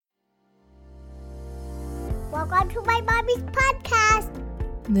Welcome to my mommy's podcast.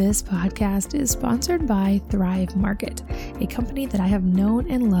 This podcast is sponsored by Thrive Market, a company that I have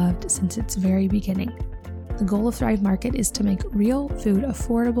known and loved since its very beginning. The goal of Thrive Market is to make real food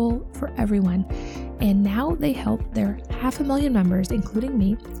affordable for everyone, and now they help their 500,000 members, including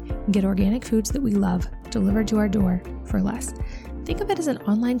me, get organic foods that we love delivered to our door for less. Think of it as an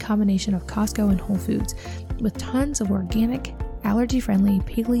online combination of Costco and Whole Foods with tons of organic, allergy-friendly,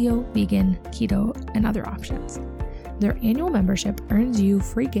 paleo, vegan, keto, and other options. Their annual membership earns you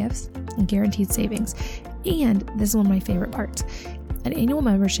free gifts and guaranteed savings. And this is one of my favorite parts. An annual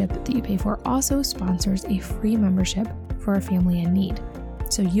membership that you pay for also sponsors a free membership for a family in need.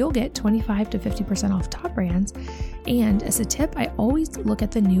 So you'll get 25 to 50% off top brands. And as a tip, I always look at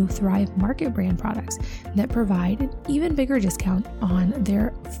the new Thrive Market brand products that provide an even bigger discount on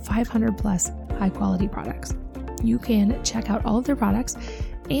their 500 plus high quality products. You can check out all of their products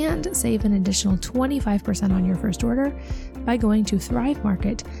and save an additional 25% on your first order by going to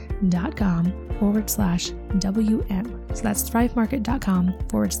thrivemarket.com/WM. So that's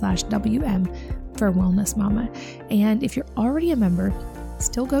thrivemarket.com/WM for Wellness Mama. And if you're already a member,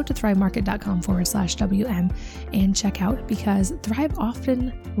 still go to thrivemarket.com/WM and check out, because Thrive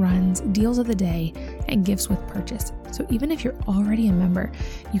often runs deals of the day and gifts with purchase. So even if you're already a member,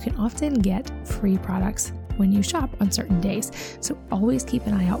 you can often get free products when you shop on certain days. So always keep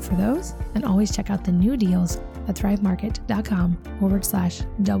an eye out for those, and always check out the new deals at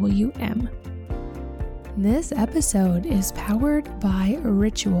thrivemarket.com/WM. This episode is powered by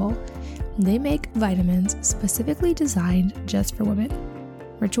Ritual. They make vitamins specifically designed just for women.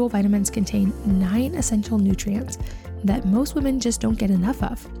 Ritual vitamins contain 9 essential nutrients that most women just don't get enough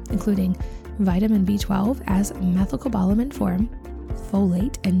of, including vitamin B12 as methylcobalamin form,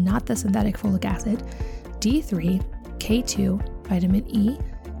 folate and not the synthetic folic acid, D3, K2, vitamin E,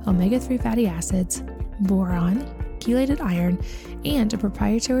 omega-3 fatty acids, boron, chelated iron, and a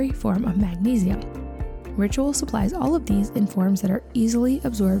proprietary form of magnesium. Ritual supplies all of these in forms that are easily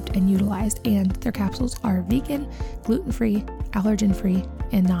absorbed and utilized, and their capsules are vegan, gluten-free, allergen-free,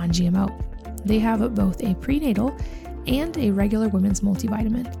 and non-GMO. They have both a prenatal and a regular women's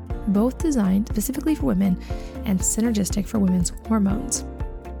multivitamin, both designed specifically for women and synergistic for women's hormones.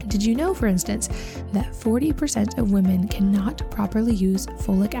 Did you know, for instance, that 40% of women cannot properly use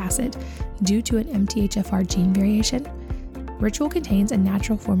folic acid due to an MTHFR gene variation? Ritual contains a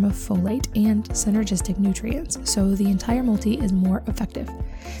natural form of folate and synergistic nutrients, so the entire multi is more effective.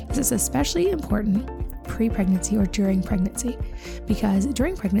 This is especially important pre-pregnancy or during pregnancy, because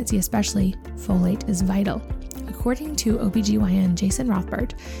during pregnancy especially, folate is vital. According to OBGYN Jason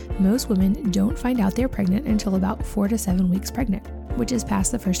Rothbard, most women don't find out they're pregnant until about 4 to 7 weeks pregnant, which is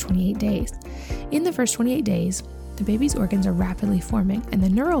past the first 28 days. In the first 28 days, the baby's organs are rapidly forming, and the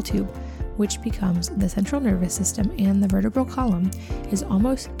neural tube, which becomes the central nervous system and the vertebral column, is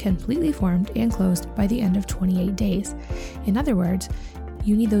almost completely formed and closed by the end of 28 days. In other words,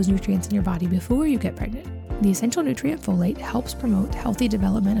 you need those nutrients in your body before you get pregnant. The essential nutrient folate helps promote healthy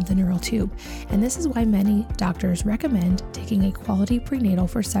development of the neural tube, and this is why many doctors recommend taking a quality prenatal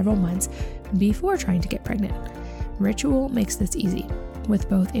for several months before trying to get pregnant. Ritual makes this easy with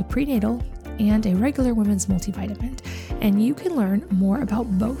both a prenatal and a regular women's multivitamin, and you can learn more about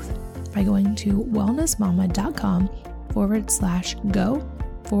both by going to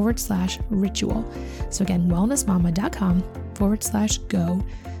wellnessmama.com/go/ritual. So again,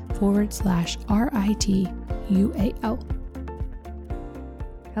 wellnessmama.com/go/RITUAL.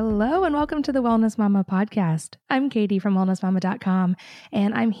 Hello and welcome to the Wellness Mama podcast. I'm Katie from wellnessmama.com,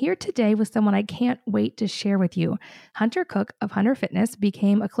 and I'm here today with someone I can't wait to share with you. Hunter Cook of Hunter Fitness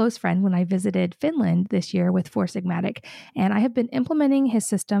became a close friend when I visited Finland this year with Four Sigmatic, and I have been implementing his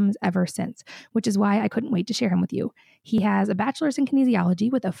systems ever since, which is why I couldn't wait to share him with you. He has a bachelor's in kinesiology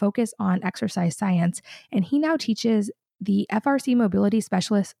with a focus on exercise science, and he now teaches the FRC Mobility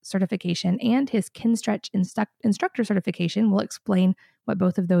Specialist certification, and his Kinstretch instructor certification. Will explain what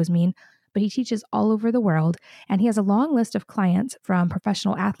both of those mean, but he teaches all over the world, and he has a long list of clients from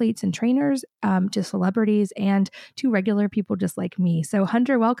professional athletes and trainers to celebrities and to regular people just like me. So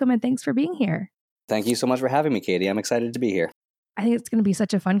Hunter, welcome and thanks for being here. Thank you so much for having me, Katie. I'm excited to be here. I think it's going to be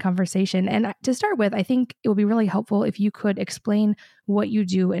such a fun conversation. And to start with, I think it would be really helpful if you could explain what you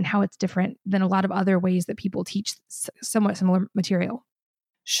do and how it's different than a lot of other ways that people teach somewhat similar material.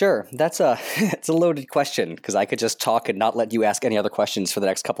 Sure. It's a loaded question, because I could just talk and not let you ask any other questions for the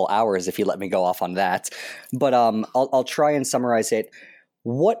next couple hours if you let me go off on that. But I'll try and summarize it.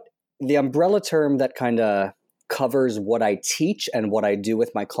 What the umbrella term that kind of covers what I teach and what I do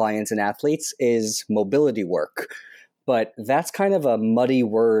with my clients and athletes is mobility work. But that's kind of a muddy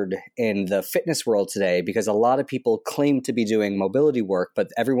word in the fitness world today because a lot of people claim to be doing mobility work, but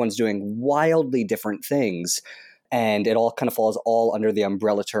everyone's doing wildly different things. And it all kind of falls all under the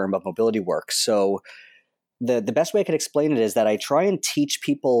umbrella term of mobility work. So the best way I could explain it is that I try and teach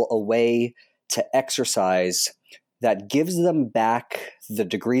people a way to exercise that gives them back the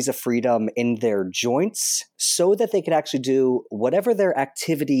degrees of freedom in their joints so that they could actually do whatever their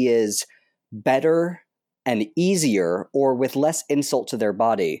activity is better and easier or with less insult to their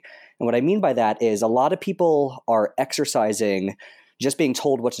body. And what I mean by that is a lot of people are exercising just being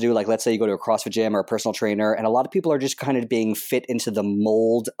told what to do. Like, let's say you go to a CrossFit gym or a personal trainer, and a lot of people are just kind of being fit into the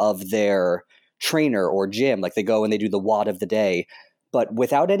mold of their trainer or gym. Like they go and they do the WOD of the day, but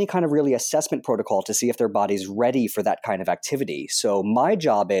without any kind of really assessment protocol to see if their body's ready for that kind of activity. So my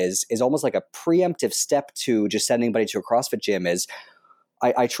job is almost like a preemptive step to just sending anybody to a CrossFit gym is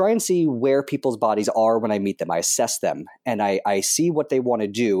I try and see where people's bodies are when I meet them. I assess them and I see what they want to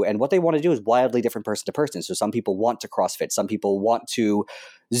do. And what they want to do is wildly different person to person. So some people want to CrossFit, some people want to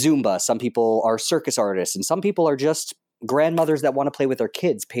Zumba, some people are circus artists, and some people are just grandmothers that want to play with their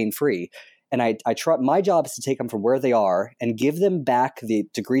kids pain-free. And I try. My job is to take them from where they are and give them back the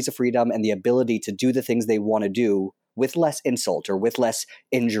degrees of freedom and the ability to do the things they want to do with less insult or with less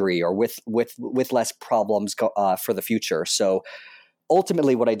injury or with less problems for the future. So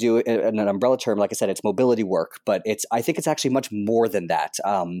ultimately, what I do in an umbrella term, like I said, it's mobility work, but I think it's actually much more than that.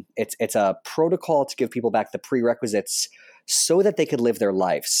 It's a protocol to give people back the prerequisites so that they could live their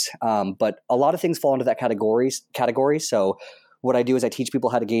lives. But a lot of things fall into that category. So what I do is I teach people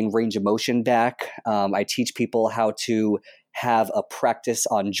how to gain range of motion back. I teach people how to have a practice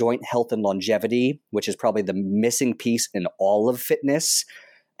on joint health and longevity, which is probably the missing piece in all of fitness.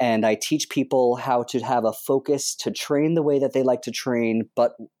 And I teach people how to have a focus to train the way that they like to train,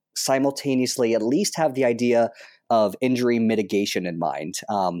 but simultaneously at least have the idea of injury mitigation in mind,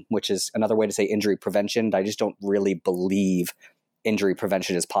 which is another way to say injury prevention. I just don't really believe injury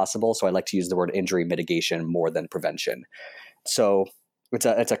prevention is possible. So I like to use the word injury mitigation more than prevention. So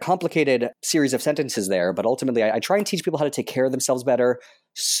it's a complicated series of sentences there, but ultimately I try and teach people how to take care of themselves better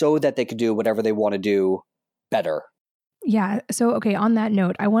so that they could do whatever they want to do better. Yeah. So, okay, on that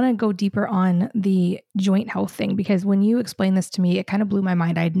note, I want to go deeper on the joint health thing, because when you explained this to me, it kind of blew my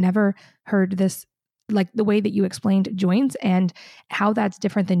mind. I'd never heard this, like the way that you explained joints and how that's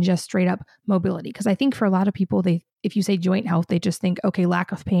different than just straight up mobility. Because I think for a lot of people, if you say joint health, they just think, okay,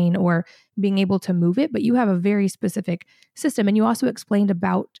 lack of pain or being able to move it. But you have a very specific system. And you also explained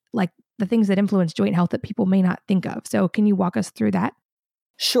about like the things that influence joint health that people may not think of. So can you walk us through that?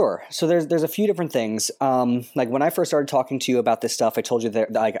 Sure. So there's a few different things. Like when I first started talking to you about this stuff, I told you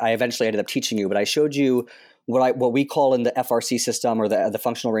that I eventually ended up teaching you, but I showed you what we call in the FRC system or the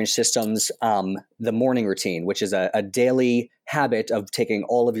functional range systems, the morning routine, which is a daily habit of taking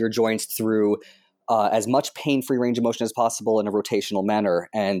all of your joints through as much pain-free range of motion as possible in a rotational manner.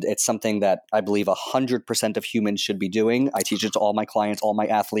 And it's something that I believe 100% of humans should be doing. I teach it to all my clients, all my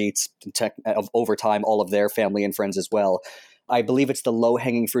athletes, over time, all of their family and friends as well. I believe it's the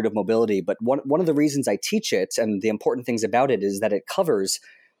low-hanging fruit of mobility, but one of the reasons I teach it and the important things about it is that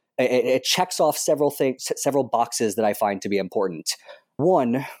it checks off several boxes that I find to be important.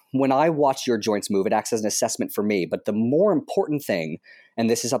 One, when I watch your joints move, it acts as an assessment for me. But the more important thing, and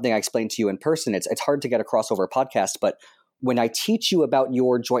this is something I explained to you in person, it's hard to get across over a podcast, but when I teach you about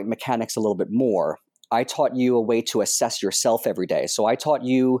your joint mechanics a little bit more, I taught you a way to assess yourself every day. So I taught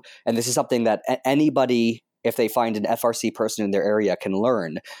you, and this is something that anybody, if they find an FRC person in their area, can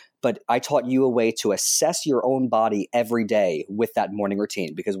learn. But I taught you a way to assess your own body every day with that morning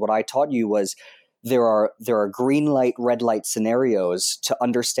routine. Because what I taught you was there are green light, red light scenarios to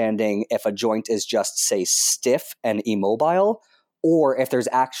understanding if a joint is just, say, stiff and immobile, or if there's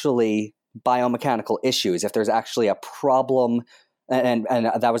actually biomechanical issues, if there's actually a problem. And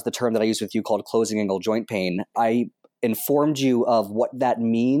that was the term that I used with you called closing angle joint pain. I informed you of what that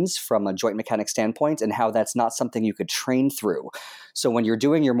means from a joint mechanic standpoint and how that's not something you could train through. So when you're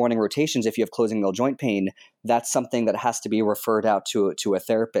doing your morning rotations, if you have closing angle joint pain, that's something that has to be referred out to a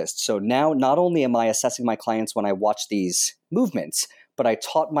therapist. So now not only am I assessing my clients when I watch these movements, but I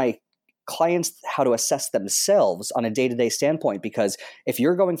taught my clients how to assess themselves on a day-to-day standpoint, because if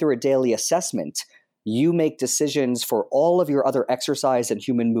you're going through a daily assessment, you make decisions for all of your other exercise and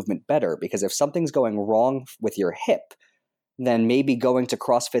human movement better. Because if something's going wrong with your hip, then maybe going to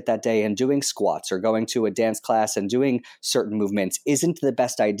CrossFit that day and doing squats or going to a dance class and doing certain movements isn't the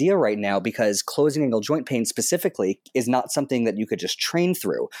best idea right now, because closing angle joint pain specifically is not something that you could just train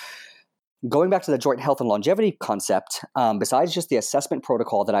through. going back to the joint health and longevity concept, besides just the assessment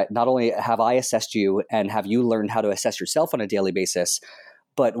protocol that not only have I assessed you and have you learned how to assess yourself on a daily basis,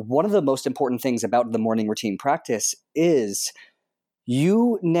 but one of the most important things about the morning routine practice is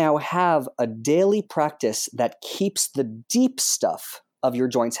you now have a daily practice that keeps the deep stuff of your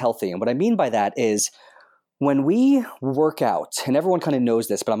joints healthy. And what I mean by that is when we work out, and everyone kind of knows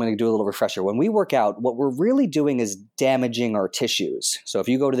this, but I'm going to do a little refresher. When we work out, what we're really doing is damaging our tissues. So if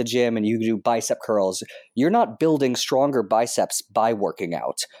you go to the gym and you do bicep curls, you're not building stronger biceps by working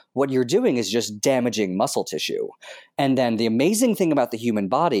out. What you're doing is just damaging muscle tissue. And then the amazing thing about the human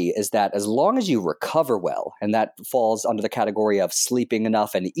body is that as long as you recover well, and that falls under the category of sleeping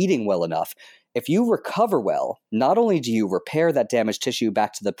enough and eating well enough, if you recover well, not only do you repair that damaged tissue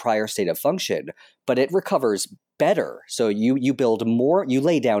back to the prior state of function, but it recovers better. So you build more, you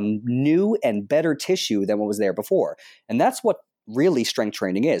lay down new and better tissue than what was there before. And that's what really strength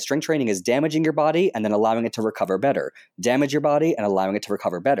training is. Strength training is damaging your body and then allowing it to recover better. Damage your body and allowing it to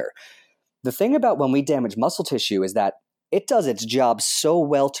recover better. The thing about when we damage muscle tissue is that it does its job so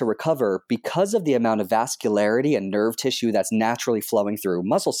well to recover because of the amount of vascularity and nerve tissue that's naturally flowing through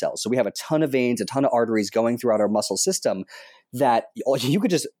muscle cells. So we have a ton of veins, a ton of arteries going throughout our muscle system that you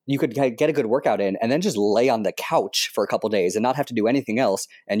could get a good workout in and then just lay on the couch for a couple of days and not have to do anything else,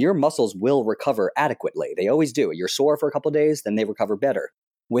 and your muscles will recover adequately. They always do. You're sore for a couple of days, then they recover better.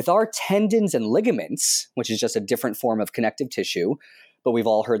 With our tendons and ligaments, which is just a different form of connective tissue, but we've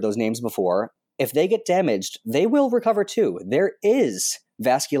all heard those names before, if they get damaged, they will recover too. There is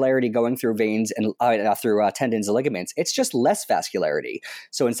vascularity going through veins and through tendons and ligaments. It's just less vascularity.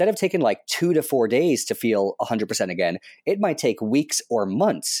 So instead of taking like 2 to 4 days to feel 100% again, it might take weeks or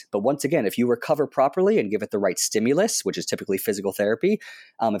months. But once again, if you recover properly and give it the right stimulus, which is typically physical therapy,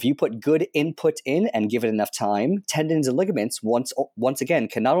 if you put good input in and give it enough time, tendons and ligaments once again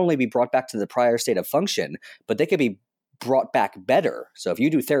can not only be brought back to the prior state of function, but they can be brought back better. So if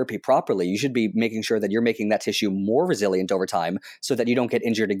you do therapy properly, you should be making sure that you're making that tissue more resilient over time so that you don't get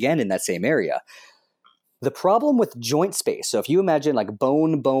injured again in that same area. The problem with joint space, so if you imagine like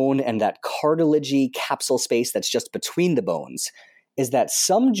bone, and that cartilagey capsule space that's just between the bones, is that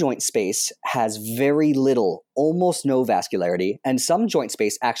some joint space has very little, almost no vascularity, and some joint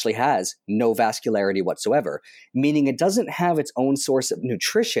space actually has no vascularity whatsoever, meaning it doesn't have its own source of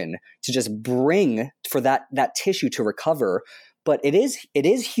nutrition to just bring for that tissue to recover. But it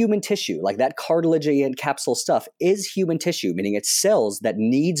is human tissue, like that cartilagey and capsule stuff is human tissue, meaning it's cells that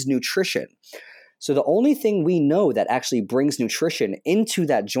needs nutrition. So the only thing we know that actually brings nutrition into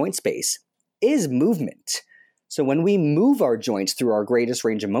that joint space is movement. So when we move our joints through our greatest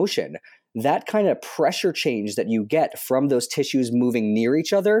range of motion, that kind of pressure change that you get from those tissues moving near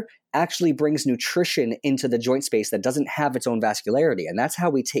each other actually brings nutrition into the joint space that doesn't have its own vascularity. And that's how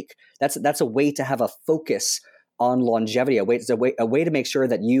we that's a way to have a focus on longevity, a way to make sure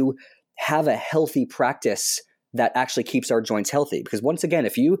that you have a healthy practice that actually keeps our joints healthy. Because once again,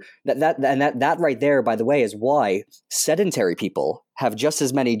 if you that right there, by the way, is why sedentary people have just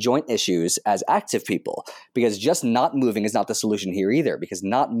as many joint issues as active people, because just not moving is not the solution here either, because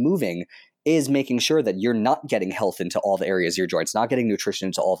not moving is making sure that you're not getting health into all the areas of your joints, not getting nutrition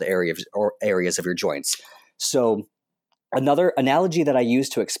into all the areas of your joints. So another analogy that I use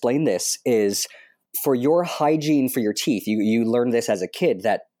to explain this is for your hygiene for your teeth. You learned this as a kid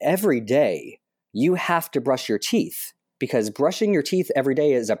that every day you have to brush your teeth, because brushing your teeth every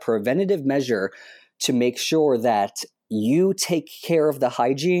day is a preventative measure to make sure that you take care of the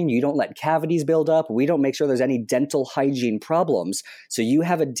hygiene. You don't let cavities build up. We don't make sure there's any dental hygiene problems. So you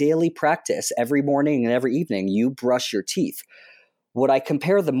have a daily practice every morning and every evening. You brush your teeth. What I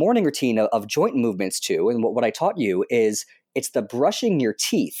compare the morning routine of joint movements to, and what I taught you, is it's the brushing your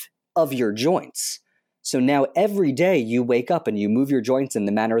teeth of your joints. So now every day you wake up and you move your joints in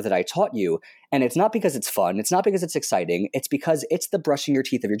the manner that I taught you. And it's not because it's fun. It's not because it's exciting. It's because it's the brushing your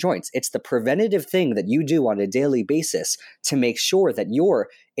teeth of your joints. It's the preventative thing that you do on a daily basis to make sure that you're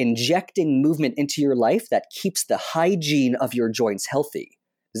injecting movement into your life that keeps the hygiene of your joints healthy.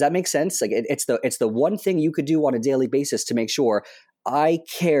 Does that make sense? Like it's the one thing you could do on a daily basis to make sure I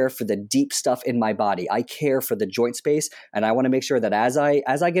care for the deep stuff in my body. I care for the joint space, and I want to make sure that as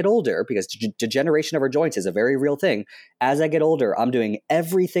I get older, because degeneration of our joints is a very real thing, as I get older, I'm doing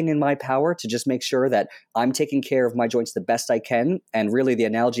everything in my power to just make sure that I'm taking care of my joints the best I can. And really the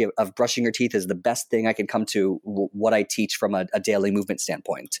analogy of brushing your teeth is the best thing I can come to what I teach from a daily movement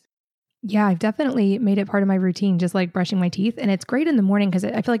standpoint. Yeah, I've definitely made it part of my routine, just like brushing my teeth. And it's great in the morning because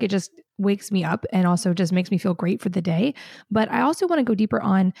I feel like it just wakes me up and also just makes me feel great for the day. But I also want to go deeper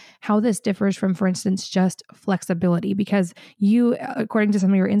on how this differs from, for instance, just flexibility, because you, according to some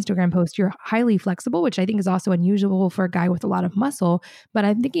of your Instagram posts, you're highly flexible, which I think is also unusual for a guy with a lot of muscle. But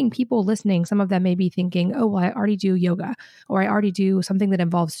I'm thinking people listening, some of them may be thinking, oh, well, I already do yoga or I already do something that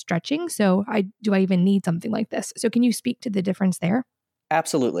involves stretching. So do I even need something like this? So can you speak to the difference there?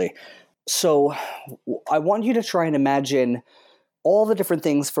 Absolutely. So I want you to try and imagine all the different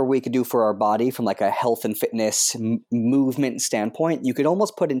things for we could do for our body from like a health and fitness movement standpoint. You could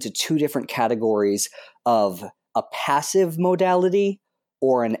almost put into two different categories of a passive modality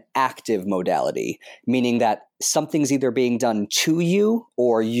or an active modality, meaning that something's either being done to you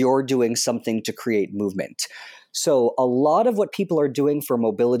or you're doing something to create movement. So a lot of what people are doing for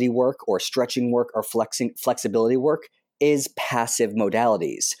mobility work or stretching work or flexibility work is passive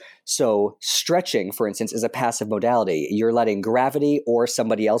modalities. So stretching, for instance, is a passive modality. You're letting gravity or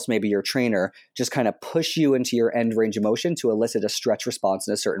somebody else, maybe your trainer, just kind of push you into your end range of motion to elicit a stretch response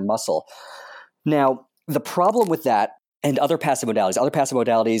in a certain muscle. Now, the problem with that and other passive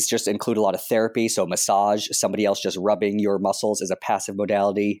modalities just include a lot of therapy. So massage, somebody else just rubbing your muscles is a passive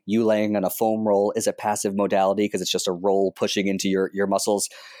modality. You laying on a foam roll is a passive modality because it's just a roll pushing into your muscles.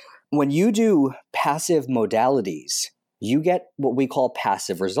 When you do passive modalities, you get what we call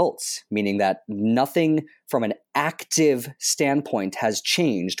passive results, meaning that nothing from an active standpoint has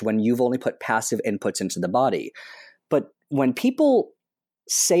changed when you've only put passive inputs into the body. But when people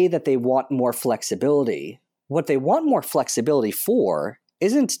say that they want more flexibility, what they want more flexibility for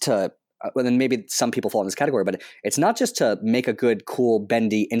isn't to, well, then maybe some people fall in this category, but it's not just to make a good, cool,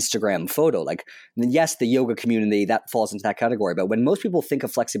 bendy Instagram photo. Like, yes, the yoga community, that falls into that category. But when most people think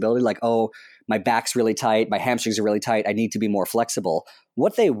of flexibility, like, oh, my back's really tight, my hamstrings are really tight, I need to be more flexible.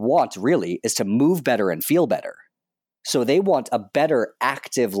 What they want really is to move better and feel better. So they want a better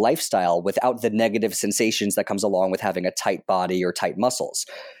active lifestyle without the negative sensations that comes along with having a tight body or tight muscles.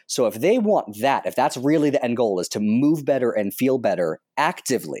 So if they want that, if that's really the end goal is to move better and feel better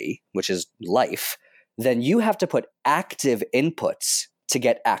actively, which is life, then you have to put active inputs to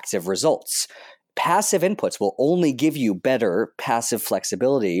get active results. Passive inputs will only give you better passive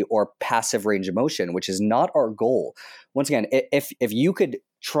flexibility or passive range of motion, which is not our goal. Once again, if you could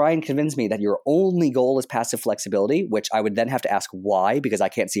try and convince me that your only goal is passive flexibility, which I would then have to ask why, because I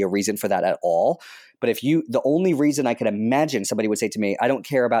can't see a reason for that at all. But the only reason I could imagine somebody would say to me, I don't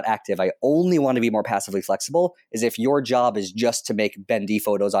care about active, I only want to be more passively flexible, is if your job is just to make bendy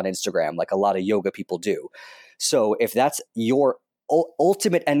photos on Instagram, like a lot of yoga people do. So if that's your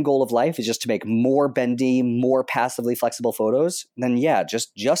ultimate end goal of life is just to make more bendy, more passively flexible photos, then yeah,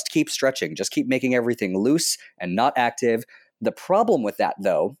 just keep stretching, just keep making everything loose and not active. The problem with that,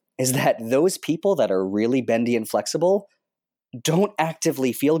 though, is that those people that are really bendy and flexible don't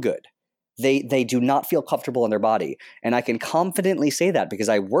actively feel good. They do not feel comfortable in their body. And I can confidently say that because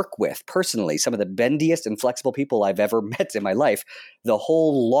I work with, personally, some of the bendiest and flexible people I've ever met in my life. The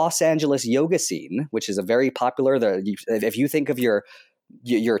whole Los Angeles yoga scene, which is a very popular, if you think of your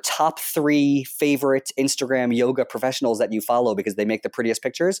top 3 favorite Instagram yoga professionals that you follow because they make the prettiest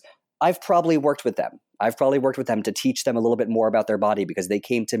pictures, I've probably worked with them. I've probably worked with them to teach them a little bit more about their body because they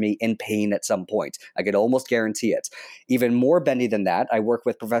came to me in pain at some point. I could almost guarantee it. Even more bendy than that, I work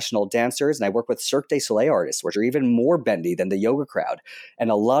with professional dancers and I work with Cirque du Soleil artists, which are even more bendy than the yoga crowd.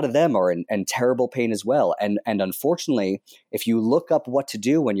 And a lot of them are in terrible pain as well. And unfortunately, if you look up what to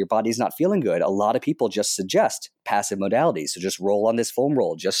do when your body's not feeling good, a lot of people just suggest passive modalities. So just roll on this foam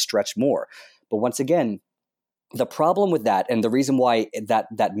roll, just stretch more. But once again, the problem with that, and the reason why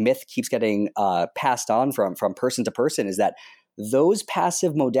that myth keeps getting passed on from person to person, is that those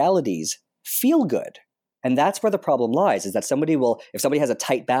passive modalities feel good. And that's where the problem lies, is that if somebody has a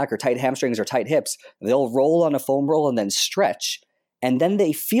tight back or tight hamstrings or tight hips, they'll roll on a foam roll and then stretch, and then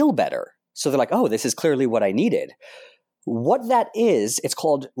they feel better. So they're like, oh, this is clearly what I needed. What that is, it's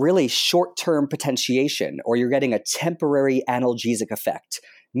called really short-term potentiation, or you're getting a temporary analgesic effect,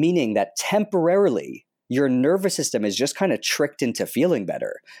 meaning that temporarily your nervous system is just kind of tricked into feeling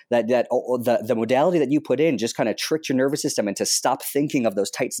better. The modality that you put in just kind of tricked your nervous system into stop thinking of those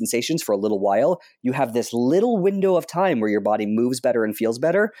tight sensations for a little while. You have this little window of time where your body moves better and feels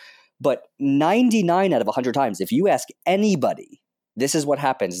better. But 99 out of 100 times, if you ask anybody, this is what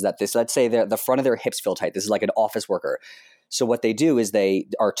happens, is that let's say the front of their hips feel tight. This is like an office worker. So what they do is they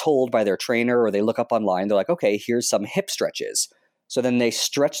are told by their trainer or they look up online, they're like, okay, here's some hip stretches. So then they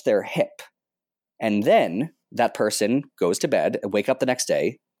stretch their hip. And then that person goes to bed and wake up the next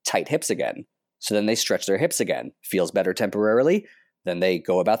day, tight hips again. So then they stretch their hips again. Feels better temporarily. Then they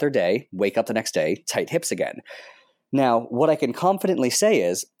go about their day, wake up the next day, tight hips again. Now, what I can confidently say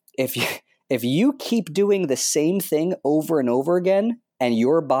is if you keep doing the same thing over and over again and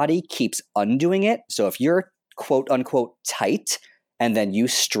your body keeps undoing it, so if you're quote unquote tight and then you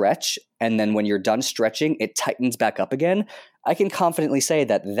stretch and then when you're done stretching, it tightens back up again, I can confidently say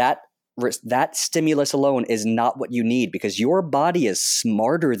that stimulus alone is not what you need because your body is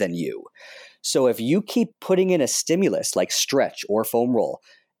smarter than you. So if you keep putting in a stimulus like stretch or foam roll,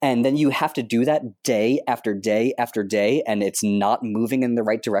 and then you have to do that day after day after day, and it's not moving in the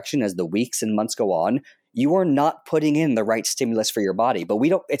right direction as the weeks and months go on, you are not putting in the right stimulus for your body. But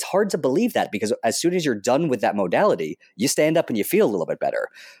it's hard to believe that because as soon as you're done with that modality, you stand up and you feel a little bit better.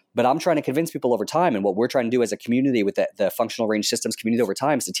 But I'm trying to convince people over time, and what we're trying to do as a community with the functional range systems community over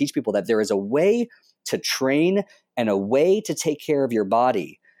time is to teach people that there is a way to train and a way to take care of your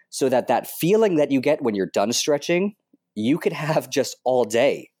body so that feeling that you get when you're done stretching, you could have just all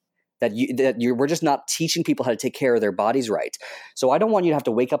day. We're just not teaching people how to take care of their bodies right. So I don't want you to have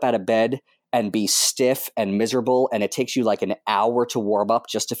to wake up out of bed and be stiff and miserable, and it takes you like an hour to warm up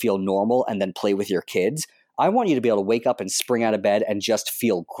just to feel normal and then play with your kids. I want you to be able to wake up and spring out of bed and just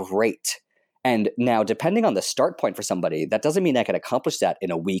feel great. And now, depending on the start point for somebody, that doesn't mean I can accomplish that in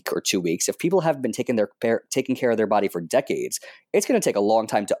a week or 2 weeks. If people have been taking care of their body for decades, it's going to take a long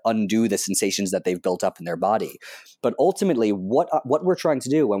time to undo the sensations that they've built up in their body. But ultimately, what we're trying to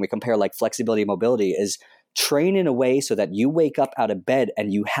do when we compare like flexibility and mobility is train in a way so that you wake up out of bed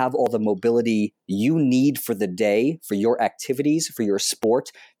and you have all the mobility you need for the day, for your activities, for your sport,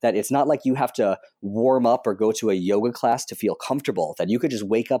 that it's not like you have to warm up or go to a yoga class to feel comfortable, that you could just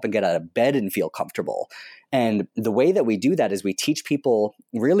wake up and get out of bed and feel comfortable. And the way that we do that is we teach people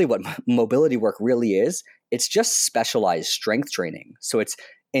really what mobility work really is. It's just specialized strength training. So it's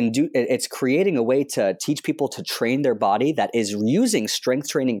creating a way to teach people to train their body that is using strength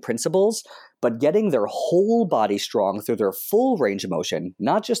training principles, but getting their whole body strong through their full range of motion,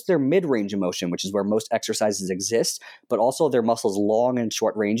 not just their mid-range of motion, which is where most exercises exist, but also their muscles long and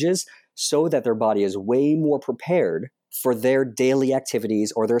short ranges, so that their body is way more prepared for their daily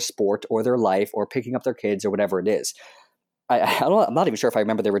activities or their sport or their life or picking up their kids or whatever it is. I'm not even sure if I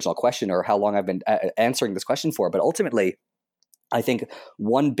remember the original question or how long I've been answering this question for, but ultimately, I think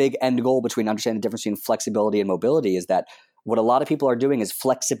one big end goal between understanding the difference between flexibility and mobility is that what a lot of people are doing is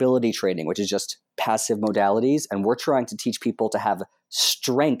flexibility training, which is just passive modalities. And we're trying to teach people to have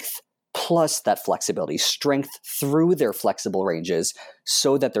strength plus that flexibility, strength through their flexible ranges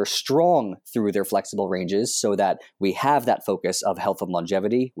so that they're strong through their flexible ranges so that we have that focus of health and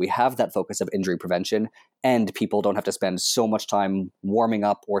longevity. We have that focus of injury prevention, and people don't have to spend so much time warming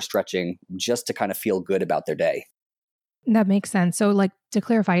up or stretching just to kind of feel good about their day. That makes sense. So like to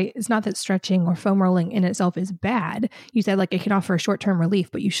clarify, it's not that stretching or foam rolling in itself is bad. You said like it can offer short-term relief,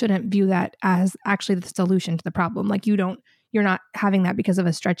 but you shouldn't view that as actually the solution to the problem. Like you're not having that because of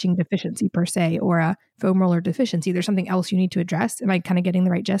a stretching deficiency per se or a foam roller deficiency. There's something else you need to address. Am I kind of getting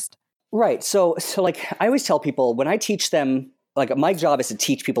the right gist? Right. So like I always tell people when I teach them, like my job is to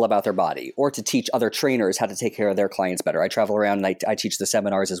teach people about their body or to teach other trainers how to take care of their clients better. I travel around and I teach the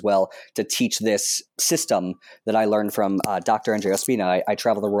seminars as well to teach this system that I learned from Dr. Andrea Ospina. I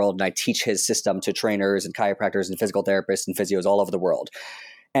travel the world and I teach his system to trainers and chiropractors and physical therapists and physios all over the world.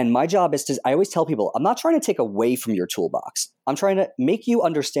 And my job is I always tell people, I'm not trying to take away from your toolbox. I'm trying to make you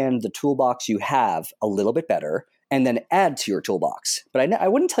understand the toolbox you have a little bit better and then add to your toolbox. But I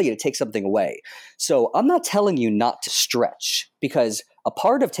wouldn't tell you to take something away. So I'm not telling you not to stretch, because a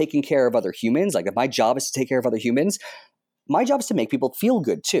part of taking care of other humans, like if my job is to take care of other humans, my job is to make people feel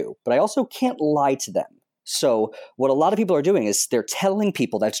good too. But I also can't lie to them. So what a lot of people are doing is they're telling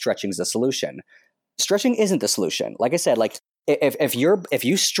people that stretching is the solution. Stretching isn't the solution. Like I said, like if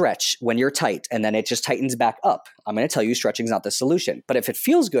you stretch when you're tight and then it just tightens back up, I'm going to tell you stretching is not the solution. But if it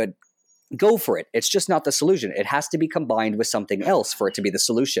feels good, go for it. It's just not the solution. It has to be combined with something else for it to be the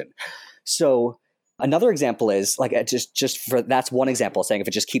solution. So another example is like that's one example saying if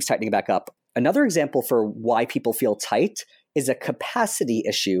it just keeps tightening back up. Another example for why people feel tight is a capacity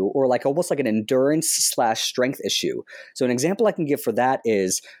issue or like almost like an endurance/strength issue. So an example I can give for that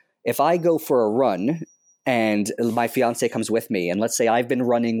is if I go for a run and my fiance comes with me, and let's say I've been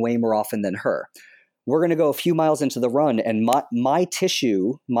running way more often than her. We're going to go a few miles into the run and my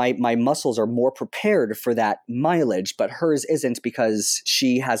tissue, my muscles are more prepared for that mileage, but hers isn't because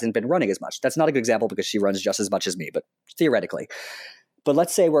she hasn't been running as much. That's not a good example because she runs just as much as me, but theoretically. But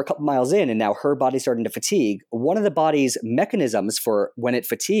let's say we're a couple miles in and now her body's starting to fatigue. One of the body's mechanisms for when it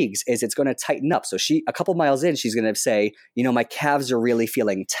fatigues is it's going to tighten up. So a couple miles in, she's going to say, my calves are really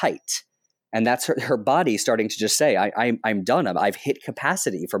feeling tight. And that's her body starting to just say, I'm done. I've hit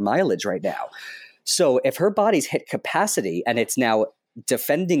capacity for mileage right now. So if her body's hit capacity and it's now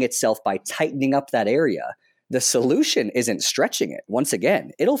defending itself by tightening up that area, the solution isn't stretching it. Once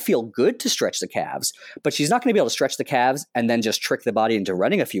again, it'll feel good to stretch the calves, but she's not going to be able to stretch the calves and then just trick the body into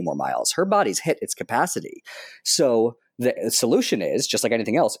running a few more miles. Her body's hit its capacity. So the solution is, just like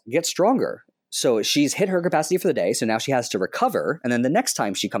anything else, get stronger. So she's hit her capacity for the day, so now she has to recover, and then the next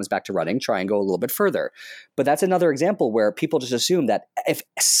time she comes back to running, try and go a little bit further. But that's another example where people just assume that if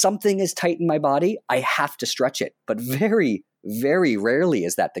something is tight in my body, I have to stretch it. But very, very rarely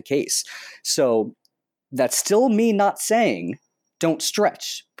is that the case. So that's still me not saying don't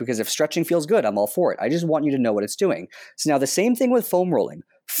stretch, because if stretching feels good, I'm all for it. I just want you to know what it's doing. So now the same thing with foam rolling.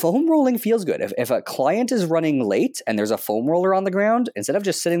 Foam rolling feels good. If a client is running late and there's a foam roller on the ground, instead of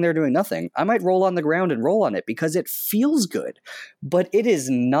just sitting there doing nothing, I might roll on the ground and roll on it because it feels good. But it is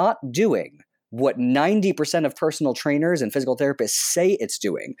not doing what 90% of personal trainers and physical therapists say it's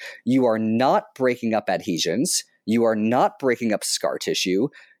doing. You are not breaking up adhesions. You are not breaking up scar tissue.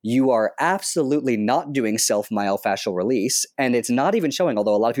 You are absolutely not doing self-myofascial release. And it's not even showing,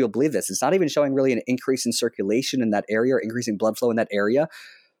 although a lot of people believe this, it's not even showing really an increase in circulation in that area or increasing blood flow in that area.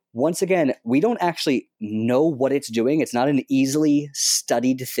 Once again, we don't actually know what it's doing. It's not an easily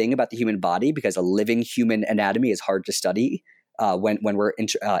studied thing about the human body because a living human anatomy is hard to study when we're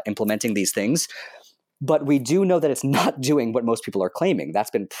implementing these things. But we do know that it's not doing what most people are claiming. That's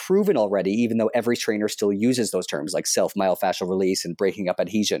been proven already, even though every trainer still uses those terms like self-myofascial release and breaking up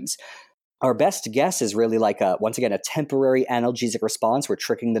adhesions. Our best guess is really like, once again, a temporary analgesic response. We're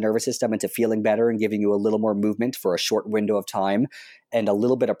tricking the nervous system into feeling better and giving you a little more movement for a short window of time and a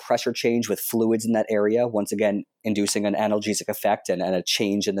little bit of pressure change with fluids in that area, once again, inducing an analgesic effect and a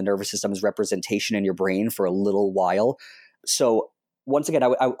change in the nervous system's representation in your brain for a little while. So once again,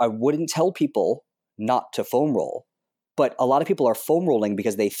 I wouldn't tell people not to foam roll. But a lot of people are foam rolling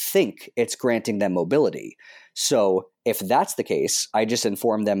because they think it's granting them mobility. So if that's the case, I just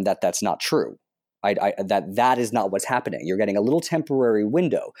inform them that that's not true. That is not what's happening. You're getting a little temporary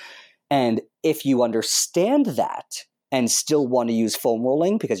window. And if you understand that and still want to use foam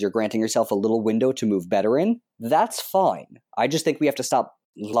rolling because you're granting yourself a little window to move better in, that's fine. I just think we have to stop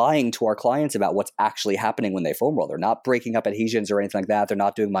lying to our clients about what's actually happening when they foam roll. They're not breaking up adhesions or anything like that. They're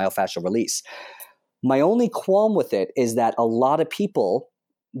not doing myofascial release. My only qualm with it is that a lot of people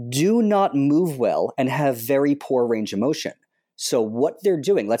do not move well and have very poor range of motion. So what they're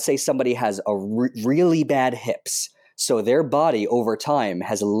doing, let's say somebody has really bad hips. So their body over time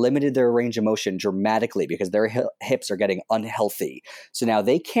has limited their range of motion dramatically because their hips are getting unhealthy. So now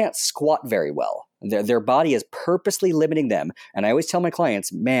they can't squat very well. Their body is purposely limiting them. And I always tell my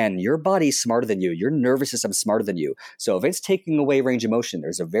clients, man, your body's smarter than you. Your nervous system's smarter than you. So if it's taking away range of motion,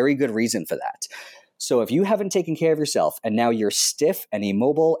 there's a very good reason for that. So if you haven't taken care of yourself and now you're stiff and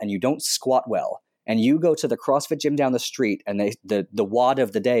immobile and you don't squat well, and you go to the CrossFit gym down the street and the WOD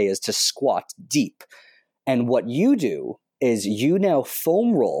of the day is to squat deep, and what you do is you now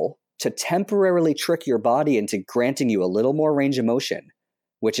foam roll to temporarily trick your body into granting you a little more range of motion,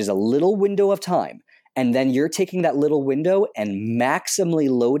 which is a little window of time, and then you're taking that little window and maximally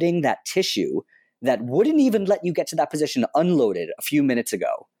loading that tissue that wouldn't even let you get to that position unloaded a few minutes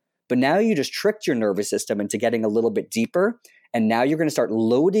ago. But now you just tricked your nervous system into getting a little bit deeper, and now you're going to start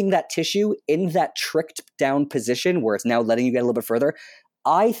loading that tissue in that tricked down position where it's now letting you get a little bit further.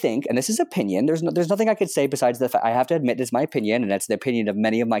 I think, and this is opinion, there's nothing I could say besides the fact I have to admit it's my opinion, and that's the opinion of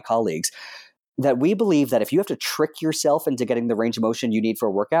many of my colleagues, that we believe that if you have to trick yourself into getting the range of motion you need for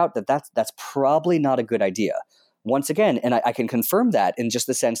a workout, that's probably not a good idea. Once again, and I can confirm that in just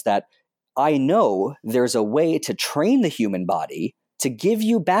the sense that I know there's a way to train the human body to give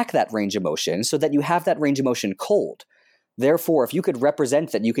you back that range of motion so that you have that range of motion cold. Therefore, if you could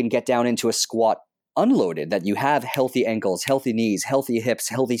represent that you can get down into a squat unloaded, that you have healthy ankles, healthy knees, healthy hips,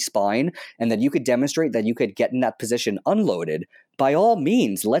 healthy spine, and that you could demonstrate that you could get in that position unloaded, by all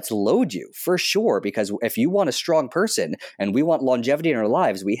means, let's load you for sure. Because if you want a strong person and we want longevity in our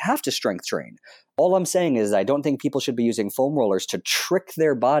lives, we have to strength train. All I'm saying is I don't think people should be using foam rollers to trick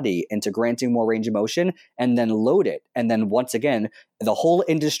their body into granting more range of motion and then load it. And then once again, the whole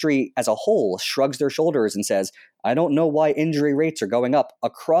industry as a whole shrugs their shoulders and says, I don't know why injury rates are going up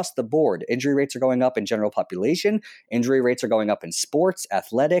across the board. Injury rates are going up in general population. Injury rates are going up in sports,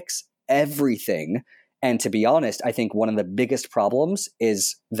 athletics, everything. And to be honest, I think one of the biggest problems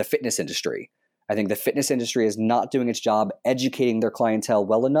is the fitness industry. I think the fitness industry is not doing its job educating their clientele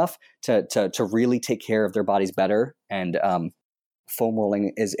well enough to really take care of their bodies better. And foam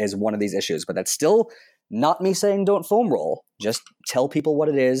rolling is one of these issues, but that's still Not me saying don't foam roll, just tell people what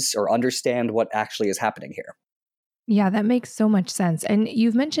it is or understand what actually is happening here. Yeah, that makes so much sense. And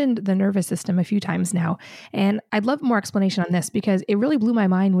you've mentioned the nervous system a few times now. And I'd love more explanation on this because it really blew my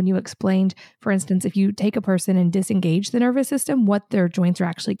mind when you explained, for instance, if you take a person and disengage the nervous system, what their joints are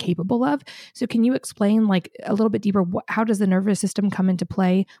actually capable of. So can you explain like a little bit deeper, how does the nervous system come into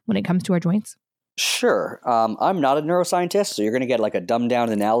play when it comes to our joints? Sure. I'm not a neuroscientist, so you're going to get like a dumbed down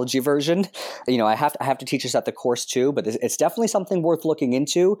analogy version. I have to teach this at the course too, but it's definitely something worth looking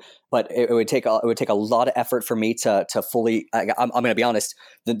into. But it would take a lot of effort for me to fully. I'm going to be honest.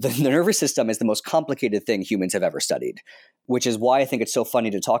 The nervous system is the most complicated thing humans have ever studied, which is why I think it's so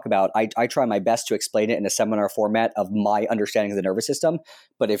funny to talk about. I try my best to explain it in a seminar format of my understanding of the nervous system.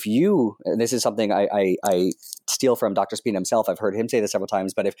 But if you, and this is something I steal from Dr. Spina himself, I've heard him say this several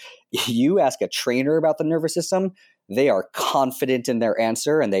times, but if you ask a trainer about the nervous system, they are confident in their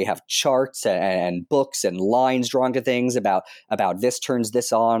answer and they have charts and books and lines drawn to things about this turns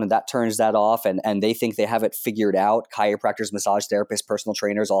this on and that turns that off, and they think they have it figured out. Chiropractors, massage therapists, personal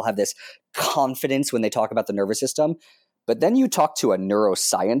trainers all have this confidence when they talk about the nervous system. But then you talk to a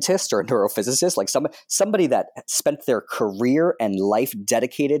neuroscientist or a neurophysicist, like somebody that spent their career and life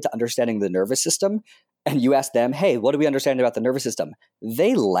dedicated to understanding the nervous system, and you ask them, hey, what do we understand about the nervous system?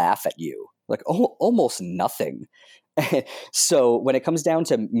 They laugh at you, like almost nothing. So when it comes down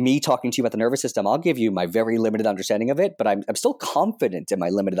to me talking to you about the nervous system, I'll give you my very limited understanding of it, but I'm still confident in my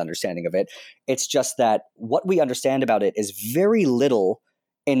limited understanding of it. It's just that what we understand about it is very little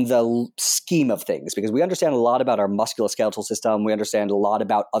in the scheme of things, because we understand a lot about our musculoskeletal system. We understand a lot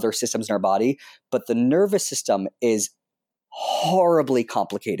about other systems in our body, but the nervous system is horribly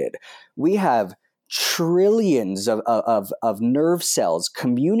complicated. We have trillions of nerve cells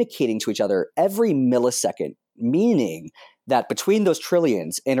communicating to each other every millisecond, meaning that between those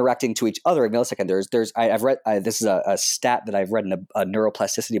trillions interacting to each other in a millisecond, I've read this is a stat that I've read in a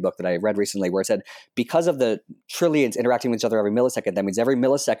neuroplasticity book that I read recently, where it said because of the trillions interacting with each other every millisecond, that means every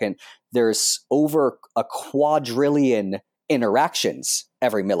millisecond there's over a quadrillion interactions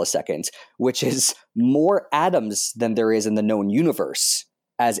every millisecond, which is more atoms than there is in the known universe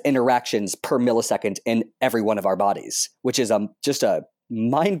as interactions per millisecond in every one of our bodies, which is just a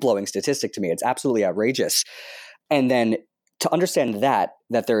mind-blowing statistic to me. It's absolutely outrageous. And then to understand that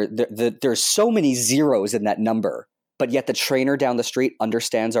there's so many zeros in that number, but yet the trainer down the street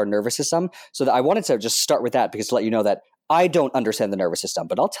understands our nervous system. So that I wanted to just start with that, because to let you know that I don't understand the nervous system,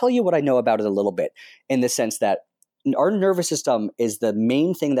 but I'll tell you what I know about it a little bit, in the sense that our nervous system is the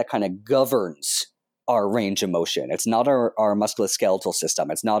main thing that kind of governs our range of motion. It's not our musculoskeletal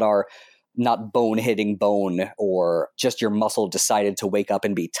system. It's not bone hitting bone, or just your muscle decided to wake up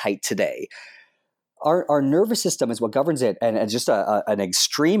and be tight today. Our nervous system is what governs it. And just an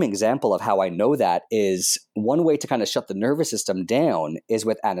extreme example of how I know that is, one way to kind of shut the nervous system down is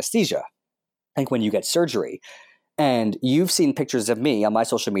with anesthesia. Like when you get surgery. And you've seen pictures of me on my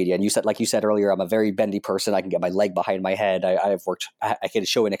social media, and like you said earlier, I'm a very bendy person. I can get my leg behind my head. I can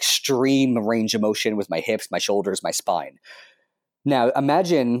show an extreme range of motion with my hips, my shoulders, my spine. Now,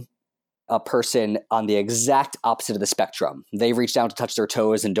 imagine a person on the exact opposite of the spectrum. They reach down to touch their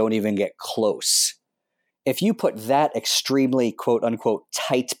toes and don't even get close. If you put that extremely quote unquote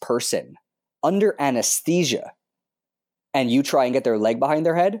tight person under anesthesia and you try and get their leg behind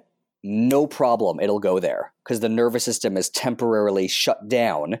their head, no problem, it'll go there, because the nervous system is temporarily shut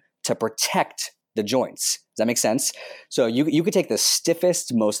down to protect the joints. Does that make sense? So you could take the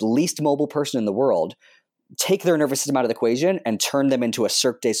stiffest, most least mobile person in the world, take their nervous system out of the equation, and turn them into a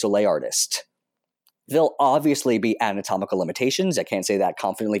Cirque du Soleil artist. There'll obviously be anatomical limitations. I can't say that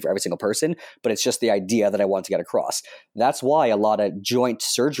confidently for every single person, but it's just the idea that I want to get across. That's why a lot of joint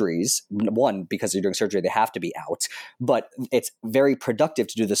surgeries, one, because you're doing surgery, they have to be out, but it's very productive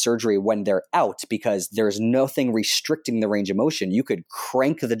to do the surgery when they're out, because there's nothing restricting the range of motion. You could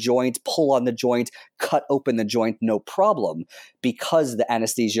crank the joint, pull on the joint, cut open the joint, no problem, because the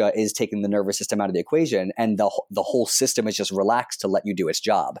anesthesia is taking the nervous system out of the equation, and the whole system is just relaxed to let you do its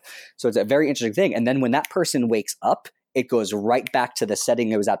job. So it's a very interesting thing. And then when that person wakes up, it goes right back to the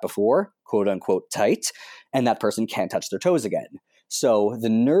setting it was at before, quote unquote tight, and that person can't touch their toes again. So the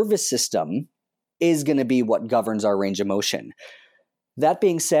nervous system is going to be what governs our range of motion. That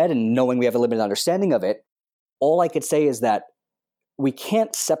being said, and knowing we have a limited understanding of it, all I could say is that we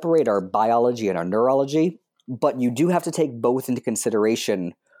can't separate our biology and our neurology, but you do have to take both into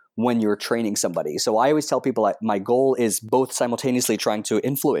consideration when you're training somebody. So I always tell people that my goal is both simultaneously trying to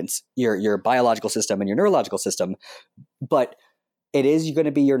influence your biological system and your neurological system, but it is going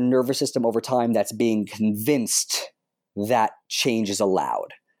to be your nervous system over time that's being convinced that change is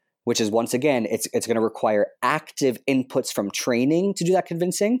allowed. which is, once again, it's going to require active inputs from training to do that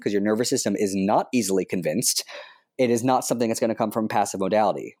convincing, because your nervous system is not easily convinced. It is not something that's going to come from passive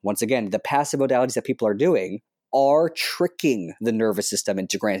modality. Once again, the passive modalities that people are doing are tricking the nervous system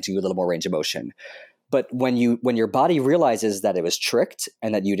into granting you a little more range of motion. But when your body realizes that it was tricked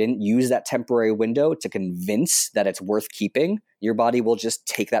and that you didn't use that temporary window to convince that it's worth keeping, your body will just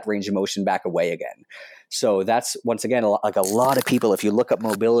take that range of motion back away again. So that's, once again, like a lot of people, if you look up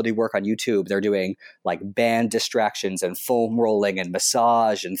mobility work on YouTube, they're doing like band distractions and foam rolling and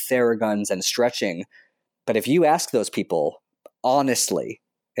massage and Theraguns and stretching. But if you ask those people, honestly,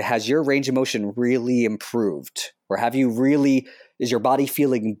 has your range of motion really improved? Or is your body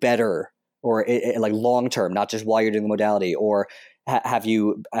feeling better? Or like long term, not just while you're doing the modality? Or has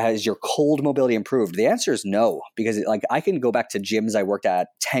your cold mobility improved? The answer is no, because like I can go back to gyms I worked at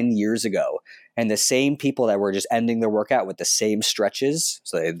 10 years ago, and the same people that were just ending their workout with the same stretches,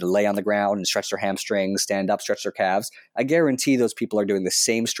 so they lay on the ground and stretch their hamstrings, stand up, stretch their calves. I guarantee those people are doing the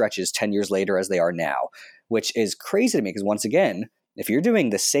same stretches 10 years later as they are now, which is crazy to me, because once again, if you're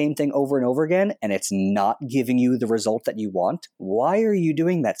doing the same thing over and over again and it's not giving you the result that you want, why are you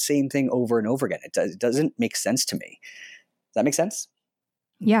doing that same thing over and over again? It doesn't make sense to me. Does that make sense?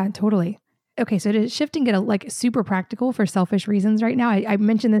 Yeah, totally. Okay, so to shift and get like super practical for selfish reasons right now, I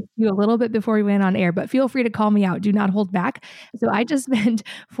mentioned this to you a little bit before we went on air, but feel free to call me out. Do not hold back. So I just spent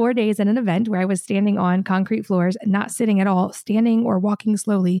 4 days at an event where I was standing on concrete floors, not sitting at all, standing or walking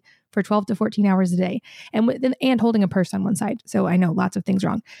slowly for 12 to 14 hours a day, and holding a purse on one side. So I know lots of things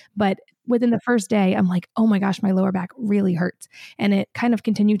wrong, but within the first day, I'm like, oh my gosh, my lower back really hurts. And it kind of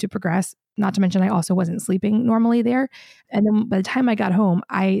continued to progress. Not to mention, I also wasn't sleeping normally there. And then by the time I got home,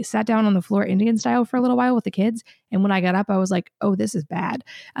 I sat down on the floor Indian style for a little while with the kids. And when I got up, I was like, oh, this is bad.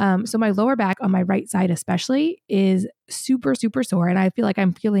 So my lower back on my right side especially is super, super sore. And I feel like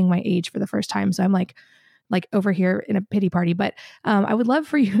I'm feeling my age for the first time. So I'm like over here in a pity party. But I would love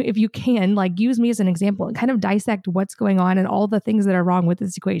for you, if you can, like use me as an example and kind of dissect what's going on and all the things that are wrong with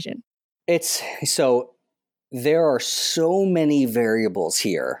this equation. There are so many variables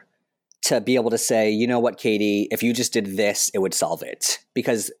here to be able to say, you know what, Katie, if you just did this, it would solve it.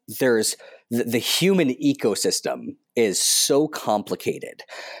 Because there's the human ecosystem is so complicated.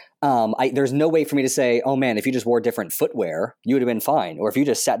 There's no way for me to say, oh man, if you just wore different footwear, you would have been fine. Or if you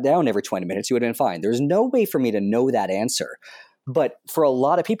just sat down every 20 minutes, you would have been fine. There's no way for me to know that answer. But for a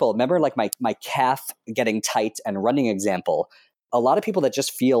lot of people, remember like my calf getting tight and running example, a lot of people that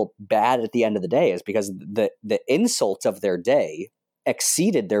just feel bad at the end of the day is because the insult of their day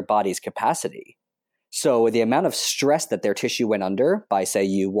exceeded their body's capacity. So the amount of stress that their tissue went under by, say,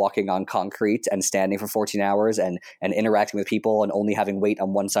 you walking on concrete and standing for 14 hours and interacting with people and only having weight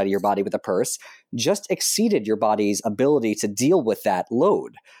on one side of your body with a purse just exceeded your body's ability to deal with that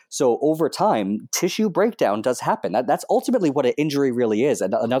load. So over time, tissue breakdown does happen. That's ultimately what an injury really is.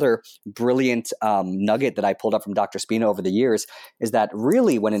 And another brilliant nugget that I pulled up from Dr. Spina over the years is that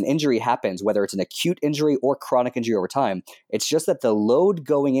really when an injury happens, whether it's an acute injury or chronic injury over time, it's just that the load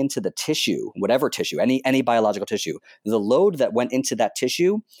going into the tissue, whatever tissue, any biological tissue, the load that went into that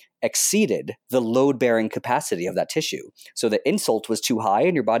tissue exceeded the load-bearing capacity of that tissue. So the insult was too high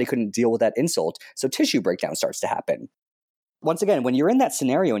and your body couldn't deal with that insult. So tissue breakdown starts to happen. Once again, when you're in that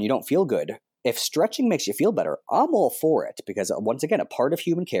scenario and you don't feel good, if stretching makes you feel better, I'm all for it, because once again, a part of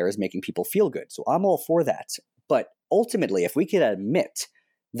human care is making people feel good. So I'm all for that. But ultimately, if we could admit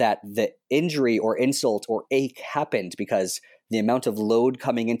that the injury or insult or ache happened because the amount of load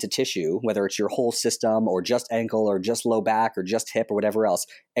coming into tissue, whether it's your whole system or just ankle or just low back or just hip or whatever else,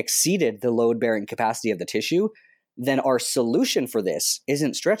 exceeded the load-bearing capacity of the tissue, then our solution for this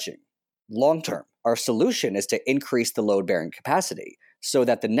isn't stretching. Long term, our solution is to increase the load-bearing capacity so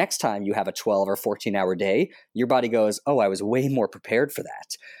that the next time you have a 12 or 14-hour day, your body goes, oh, I was way more prepared for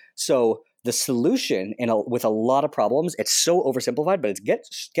that. So the solution with a lot of problems, it's so oversimplified, but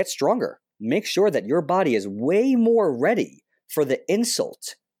it's get stronger. Make sure that your body is way more ready for the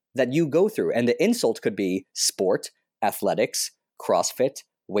insult that you go through. And the insult could be sport, athletics, CrossFit,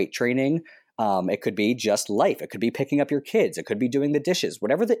 weight training. It could be just life. It could be picking up your kids. It could be doing the dishes.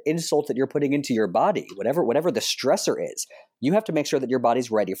 Whatever the insult that you're putting into your body, whatever the stressor is, you have to make sure that your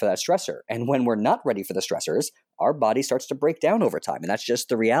body's ready for that stressor. And when we're not ready for the stressors, our body starts to break down over time. And that's just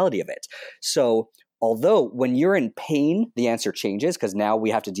the reality of it. So although when you're in pain, the answer changes, because now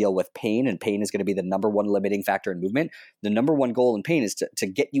we have to deal with pain, and pain is going to be the number one limiting factor in movement. The number one goal in pain is to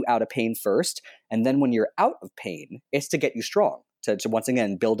get you out of pain first. And then when you're out of pain, it's to get you strong. To once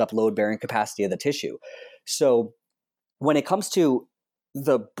again build up load-bearing capacity of the tissue. So when it comes to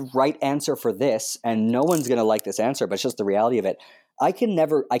the right answer for this, and no one's going to like this answer, but it's just the reality of it, I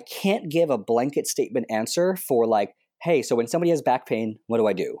can't give a blanket statement answer for like, hey, so when somebody has back pain, what do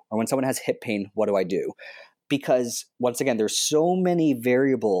I do? Or when someone has hip pain, what do I do? Because once again, there's so many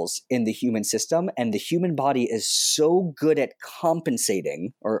variables in the human system, and the human body is so good at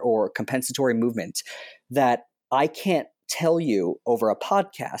compensating or compensatory movement that I can't tell you over a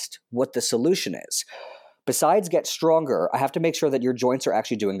podcast what the solution is. Besides get stronger, I have to make sure that your joints are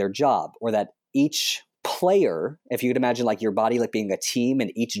actually doing their job, or that each player, if you could imagine like your body like being a team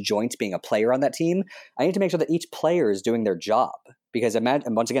and each joint being a player on that team, I need to make sure that each player is doing their job. Because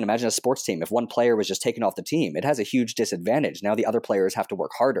imagine a sports team. If one player was just taken off the team, it has a huge disadvantage. Now the other players have to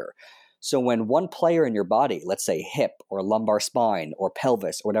work harder. So when one player in your body, let's say hip or lumbar spine or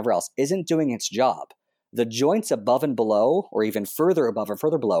pelvis or whatever else, isn't doing its job, the joints above and below, or even further above or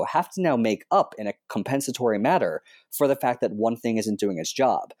further below, have to now make up in a compensatory manner for the fact that one thing isn't doing its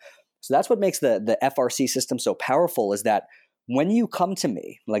job. So that's what makes the FRC system so powerful, is that when you come to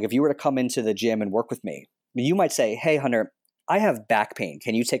me, like if you were to come into the gym and work with me, you might say, hey, Hunter, I have back pain.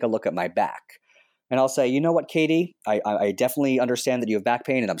 Can you take a look at my back? And I'll say, you know what, Katie, I definitely understand that you have back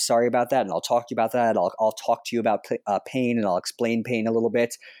pain, and I'm sorry about that, and I'll talk to you about that. I'll talk to you about pain, and I'll explain pain a little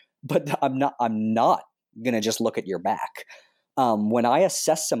bit. But I'm not going to just look at your back. When I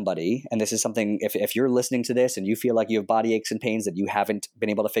assess somebody, and this is something, if you're listening to this and you feel like you have body aches and pains that you haven't been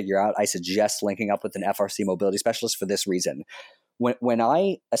able to figure out, I suggest linking up with an FRC mobility specialist for this reason. When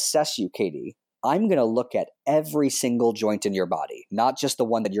I assess you, Katie, I'm going to look at every single joint in your body, not just the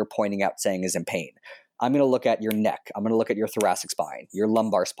one that you're pointing out saying is in pain. I'm going to look at your neck. I'm going to look at your thoracic spine, your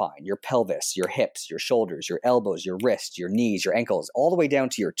lumbar spine, your pelvis, your hips, your shoulders, your elbows, your wrists, your knees, your ankles, all the way down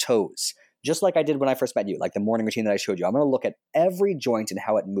to your toes. Just like I did when I first met you, like the morning routine that I showed you. I'm going to look at every joint and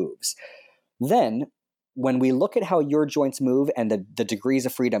how it moves. Then, when we look at how your joints move and the degrees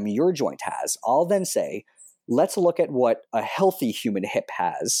of freedom your joint has, I'll then say, let's look at what a healthy human hip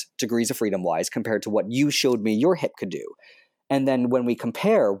has, degrees of freedom-wise, compared to what you showed me your hip could do. And then when we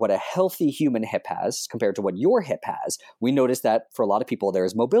compare what a healthy human hip has compared to what your hip has, we notice that for a lot of people,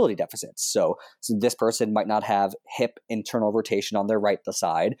 there's mobility deficits. So this person might not have hip internal rotation on their right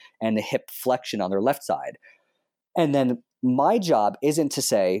side and hip flexion on their left side. And then my job isn't to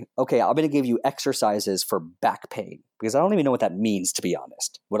say, okay, I'm going to give you exercises for back pain, because I don't even know what that means, to be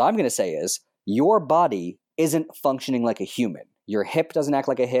honest. What I'm going to say is, your body isn't functioning like a human. Your hip doesn't act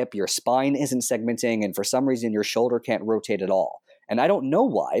like a hip, your spine isn't segmenting, and for some reason your shoulder can't rotate at all. And I don't know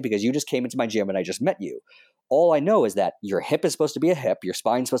why, because you just came into my gym and I just met you. All I know is that your hip is supposed to be a hip, your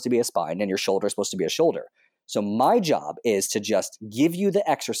spine's supposed to be a spine, and your shoulder is supposed to be a shoulder. So my job is to just give you the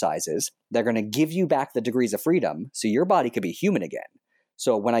exercises that are going to give you back the degrees of freedom so your body could be human again.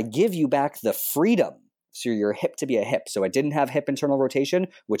 So when I give you back the freedom, so your hip to be a hip, so it didn't have hip internal rotation,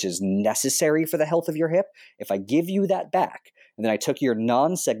 which is necessary for the health of your hip, if I give you that back, and then I took your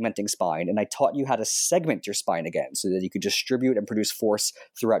non-segmenting spine and I taught you how to segment your spine again so that you could distribute and produce force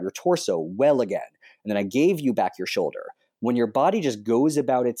throughout your torso well again, and then I gave you back your shoulder. When your body just goes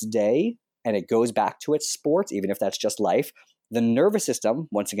about its day and it goes back to its sport, even if that's just life, the nervous system,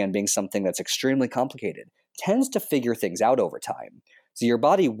 once again being something that's extremely complicated, tends to figure things out over time. So your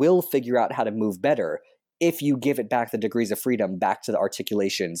body will figure out how to move better if you give it back the degrees of freedom back to the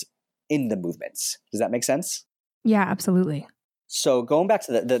articulations in the movements. Does that make sense? Yeah, absolutely. So going back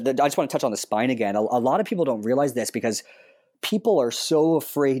to the I just want to touch on the spine again. A lot of people don't realize this because people are so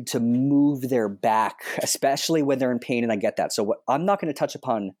afraid to move their back, especially when they're in pain, and I get that. So I'm not going to touch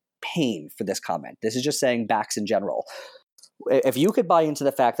upon pain for this comment. This is just saying backs in general. If you could buy into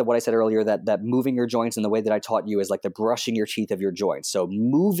the fact that what I said earlier, that moving your joints in the way that I taught you is like the brushing your teeth of your joints. So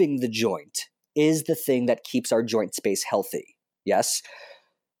moving the joint is the thing that keeps our joint space healthy. Yes?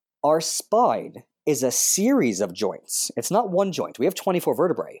 Our spine is a series of joints. It's not one joint. We have 24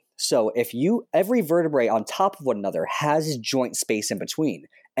 vertebrae. So every vertebrae on top of one another has joint space in between.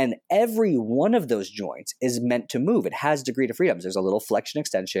 And every one of those joints is meant to move. It has degree of freedoms. There's a little flexion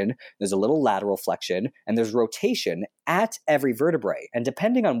extension, there's a little lateral flexion, and there's rotation at every vertebrae. And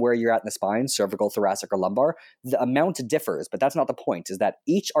depending on where you're at in the spine, cervical, thoracic, or lumbar, the amount differs. But that's not the point, is that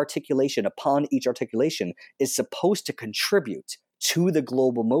each articulation upon each articulation is supposed to contribute to the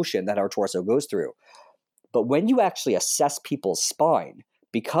global motion that our torso goes through. But when you actually assess people's spine,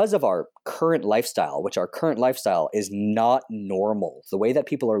 because of our current lifestyle, which our current lifestyle is not normal, the way that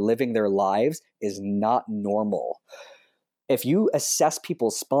people are living their lives is not normal. If you assess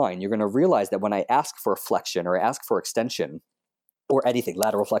people's spine, you're going to realize that when I ask for flexion or I ask for extension or anything,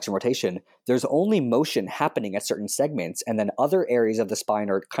 lateral flexion, rotation, there's only motion happening at certain segments, and then other areas of the spine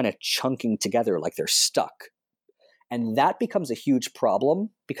are kind of chunking together like they're stuck. And that becomes a huge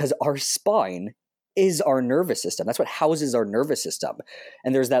problem because our spine is our nervous system. That's what houses our nervous system.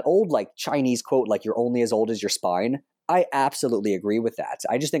 And there's that old like Chinese quote, like you're only as old as your spine. I absolutely agree with that.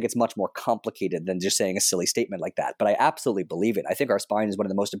 I just think it's much more complicated than just saying a silly statement like that. But I absolutely believe it. I think our spine is one of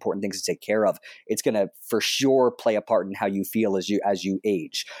the most important things to take care of. It's going to for sure play a part in how you feel as you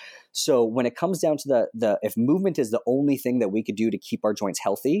age. So when it comes down to the if movement is the only thing that we could do to keep our joints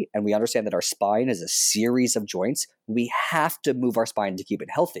healthy, and we understand that our spine is a series of joints, we have to move our spine to keep it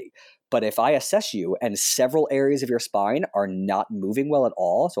healthy. But if I assess you and several areas of your spine are not moving well at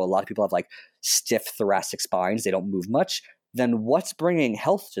all, so a lot of people have like stiff thoracic spines, they don't move much, then what's bringing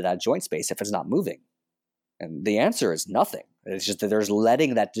health to that joint space if it's not moving? And the answer is nothing. It's just that there's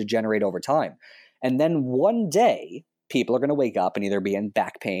letting that degenerate over time. And then one day, people are going to wake up and either be in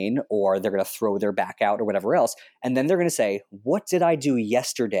back pain or they're going to throw their back out or whatever else. And then they're going to say, what did I do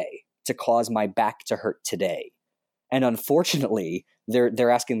yesterday to cause my back to hurt today? And unfortunately, they're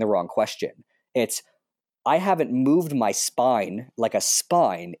asking the wrong question. It's, I haven't moved my spine like a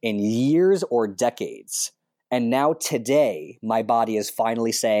spine in years or decades. And now today, my body is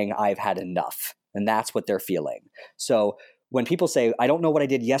finally saying I've had enough. And that's what they're feeling. So when people say, I don't know what I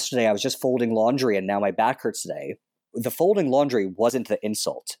did yesterday, I was just folding laundry and now my back hurts today. The folding laundry wasn't the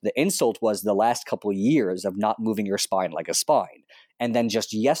insult. The insult was the last couple of years of not moving your spine like a spine. And then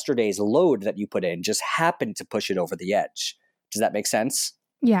just yesterday's load that you put in just happened to push it over the edge. Does that make sense?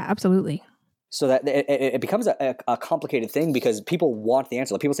 Yeah, absolutely. So that it becomes a complicated thing because people want the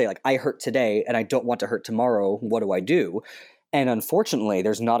answer. People say like, I hurt today and I don't want to hurt tomorrow. What do I do? And unfortunately,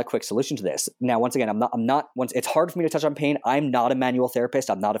 there's not a quick solution to this. Now, once again, it's hard for me to touch on pain. I'm not a manual therapist.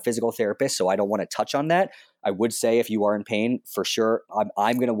 I'm not a physical therapist, so I don't want to touch on that. I would say if you are in pain, for sure,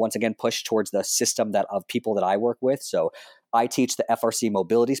 I'm going to once again push towards the system of people that I work with. So I teach the FRC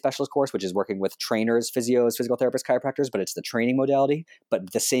mobility specialist course, which is working with trainers, physios, physical therapists, chiropractors, but it's the training modality.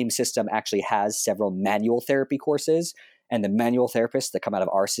 But the same system actually has several manual therapy courses. And the manual therapists that come out of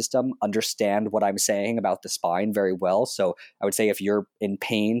our system understand what I'm saying about the spine very well. So I would say if you're in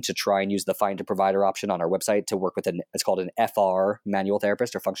pain, to try and use the find a provider option on our website to work with it's called an FR manual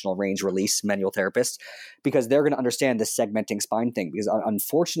therapist or functional range release manual therapist, because they're going to understand the segmenting spine thing. Because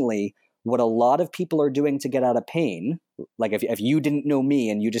unfortunately, what a lot of people are doing to get out of pain, like if you didn't know me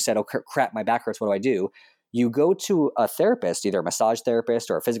and you just said, oh crap, my back hurts, what do I do? You go to a therapist, either a massage therapist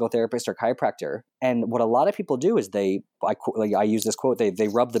or a physical therapist or chiropractor. And what a lot of people do is I use this quote, they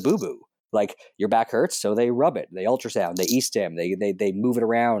rub the boo-boo. Like your back hurts, so they rub it. They ultrasound, they e-stim, they move it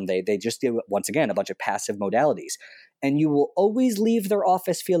around. They just do, once again, a bunch of passive modalities. And you will always leave their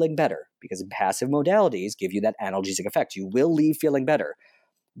office feeling better because passive modalities give you that analgesic effect. You will leave feeling better.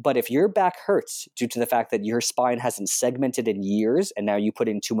 But if your back hurts due to the fact that your spine hasn't segmented in years and now you put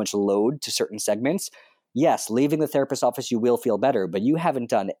in too much load to certain segments, yes, leaving the therapist's office, you will feel better, but you haven't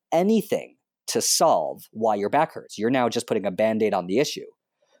done anything to solve why your back hurts. You're now just putting a Band-Aid on the issue.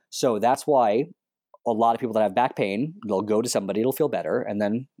 So that's why a lot of people that have back pain, they'll go to somebody, it'll feel better, and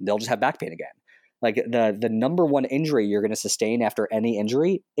then they'll just have back pain again. Like the number one injury you're going to sustain after any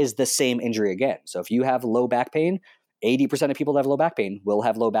injury is the same injury again. So if you have low back pain, 80% of people that have low back pain will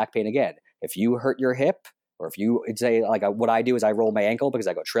have low back pain again. If you hurt your hip, or if you say, like what I do is I roll my ankle because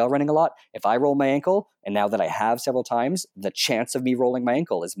I go trail running a lot. If I roll my ankle, and now that I have several times, the chance of me rolling my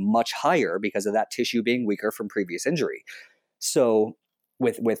ankle is much higher because of that tissue being weaker from previous injury. So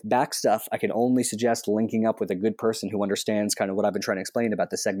with back stuff, I can only suggest linking up with a good person who understands kind of what I've been trying to explain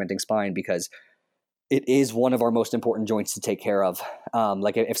about the segmenting spine, because it is one of our most important joints to take care of.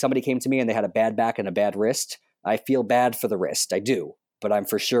 Like if somebody came to me and they had a bad back and a bad wrist, I feel bad for the wrist. I do. But I'm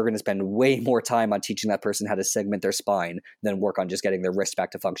for sure going to spend way more time on teaching that person how to segment their spine than work on just getting their wrist back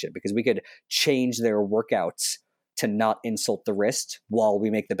to function, because we could change their workouts to not insult the wrist while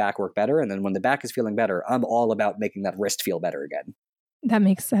we make the back work better. And then when the back is feeling better, I'm all about making that wrist feel better again. That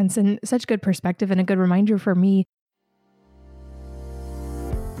makes sense, and such good perspective and a good reminder for me.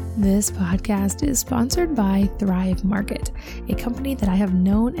 This podcast is sponsored by Thrive Market, a company that I have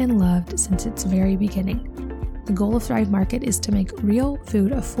known and loved since its very beginning. The goal of Thrive Market is to make real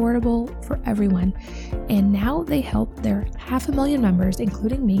food affordable for everyone, and now they help their 500,000 members,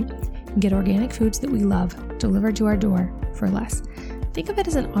 including me, get organic foods that we love delivered to our door for less. Think of it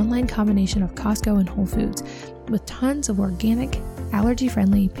as an online combination of Costco and Whole Foods, with tons of organic,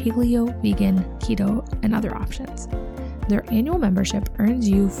 allergy-friendly, paleo, vegan, keto, and other options. Their annual membership earns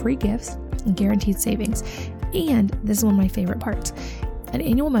you free gifts and guaranteed savings, and this is one of my favorite parts. An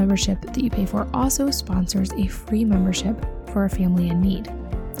annual membership that you pay for also sponsors a free membership for a family in need.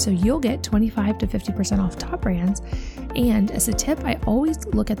 So you'll get 25 to 50% off top brands And as a tip, I always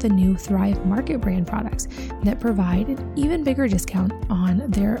look at the new Thrive Market brand products that provide an even bigger discount on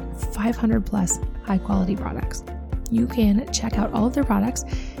their 500 plus high quality products. You can check out all of their products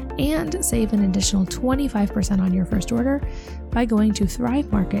and save an additional 25% on your first order by going to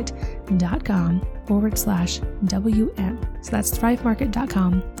thrivemarket.com/WM. So that's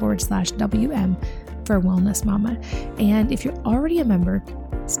thrivemarket.com/WM for Wellness Mama. And if you're already a member,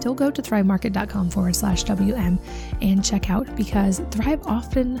 still go to thrivemarket.com/WM and check out, because Thrive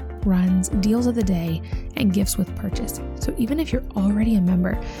often runs deals of the day and gifts with purchase. So even if you're already a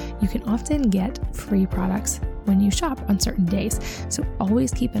member, you can often get free products when you shop on certain days. So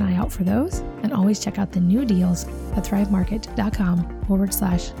always keep an eye out for those, and always check out the new deals at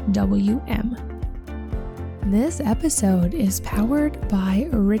thrivemarket.com/WM. This episode is powered by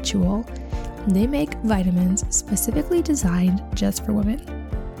Ritual. They make vitamins specifically designed just for women.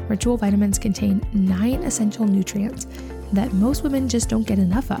 Ritual vitamins contain 9 essential nutrients that most women just don't get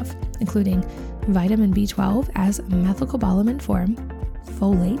enough of, including vitamin B12 as methylcobalamin form,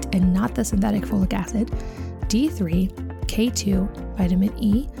 folate and not the synthetic folic acid, D3, K2, vitamin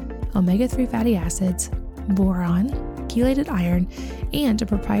E, omega-3 fatty acids, boron, chelated iron, and a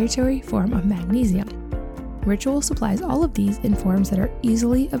proprietary form of magnesium. Ritual supplies all of these in forms that are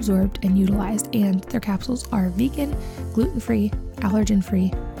easily absorbed and utilized, and their capsules are vegan, gluten-free,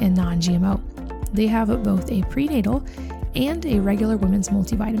 allergen-free, and non-GMO. They have both a prenatal and a regular women's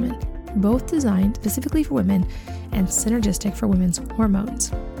multivitamin, both designed specifically for women and synergistic for women's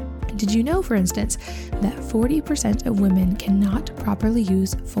hormones. Did you know, for instance, that 40% of women cannot properly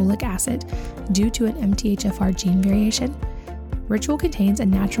use folic acid due to an MTHFR gene variation? Ritual contains a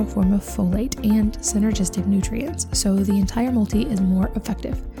natural form of folate and synergistic nutrients, so the entire multi is more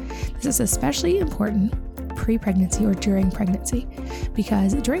effective. This is especially important pre-pregnancy or during pregnancy,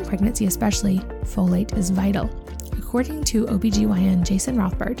 because during pregnancy especially, folate is vital. According to OBGYN Jason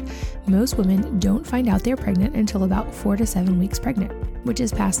Rothbard, most women don't find out they're pregnant until about 4 to 7 weeks pregnant, which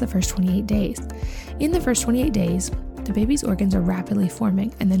is past the first 28 days. In the first 28 days, the baby's organs are rapidly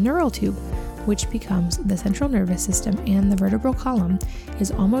forming, and the neural tube, which becomes the central nervous system and the vertebral column,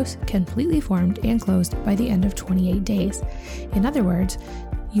 is almost completely formed and closed by the end of 28 days. In other words,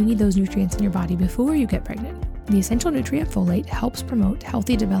 you need those nutrients in your body before you get pregnant. The essential nutrient folate helps promote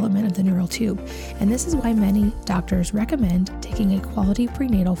healthy development of the neural tube, and this is why many doctors recommend taking a quality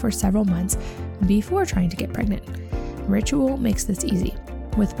prenatal for several months before trying to get pregnant. Ritual makes this easy,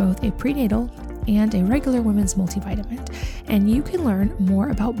 with both a prenatal and a regular women's multivitamin, and you can learn more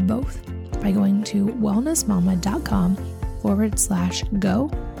about both by going to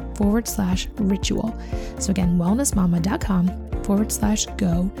wellnessmama.com/go/ritual. So again,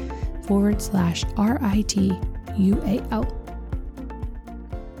 wellnessmama.com/go/RITUAL.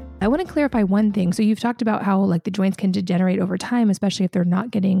 I want to clarify one thing. So you've talked about how like the joints can degenerate over time, especially if they're not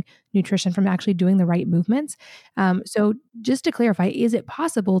getting nutrition from actually doing the right movements. So just to clarify, is it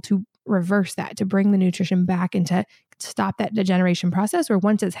possible to reverse that, to bring the nutrition back and to stop that degeneration process, or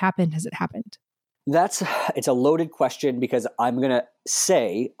once it's happened, has it happened? It's a loaded question, because I'm going to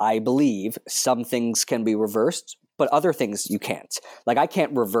say I believe some things can be reversed, but other things you can't. Like, I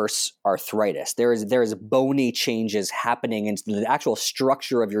can't reverse arthritis. There is bony changes happening, and the actual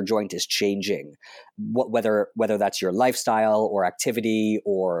structure of your joint is changing. Whether that's your lifestyle or activity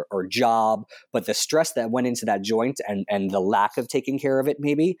or job, but the stress that went into that joint and the lack of taking care of it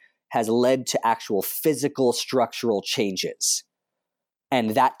maybe has led to actual physical structural changes, and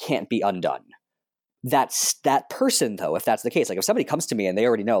that can't be undone. That person, though, if that's the case, like if somebody comes to me and they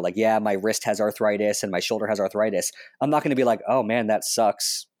already know, like, yeah, my wrist has arthritis and my shoulder has arthritis, I'm not going to be like, oh man, that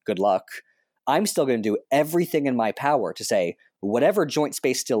sucks, good luck. I'm still going to do everything in my power to say, whatever joint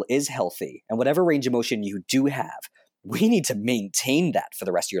space still is healthy and whatever range of motion you do have, we need to maintain that for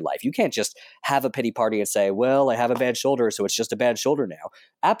the rest of your life. You can't just have a pity party and say, well, I have a bad shoulder, so it's just a bad shoulder now.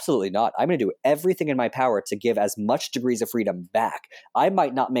 Absolutely not. I'm going to do everything in my power to give as much degrees of freedom back. I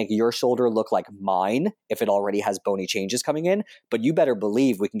might not make your shoulder look like mine if it already has bony changes coming in, but you better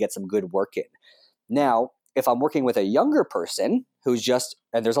believe we can get some good work in. Now, if I'm working with a younger person who's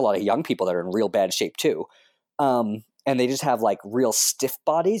and there's a lot of young people that are in real bad shape too, and they just have like real stiff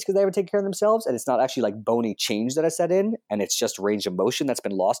bodies because they haven't taken care of themselves, and it's not actually like bony change that has set in, and it's just range of motion that's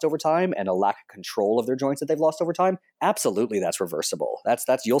been lost over time and a lack of control of their joints that they've lost over time. Absolutely, that's reversible. That's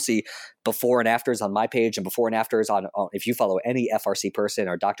you'll see before and afters on my page, and before and afters on if you follow any FRC person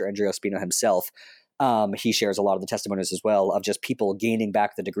or Dr. Andrea Ospino himself. He shares a lot of the testimonies as well of just people gaining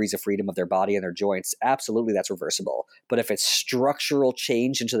back the degrees of freedom of their body and their joints. Absolutely, that's reversible. But if it's structural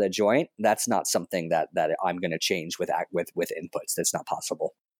change into the joint, that's not something that I'm going to change with inputs. That's not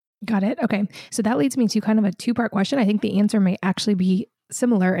possible. Got it. Okay. So that leads me to kind of a two-part question. I think the answer may actually be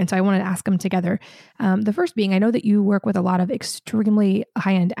similar. And so I wanted to ask them together. The first being, I know that you work with a lot of extremely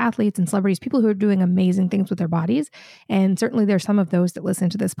high-end athletes and celebrities, people who are doing amazing things with their bodies. And certainly there's some of those that listen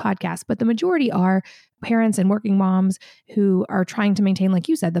to this podcast, but the majority are parents and working moms who are trying to maintain, like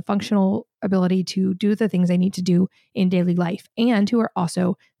you said, the functional ability to do the things they need to do in daily life, and who are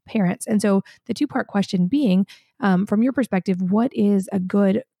also parents. And so the two-part question being, from your perspective, what is a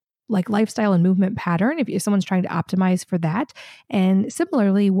good lifestyle and movement pattern if someone's trying to optimize for that? And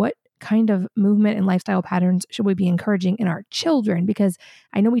similarly, what kind of movement and lifestyle patterns should we be encouraging in our children? Because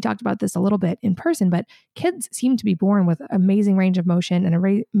I know we talked about this a little bit in person, but kids seem to be born with amazing range of motion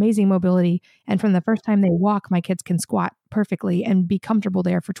and amazing mobility. And from the first time they walk, my kids can squat perfectly and be comfortable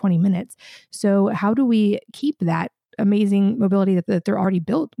there for 20 minutes. So how do we keep that amazing mobility that they're already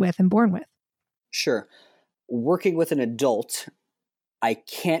built with and born with? Sure. Working with an adult, I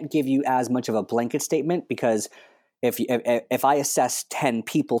can't give you as much of a blanket statement, because if I assess 10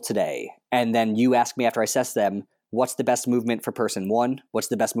 people today and then you ask me after I assess them, what's the best movement for person 1? What's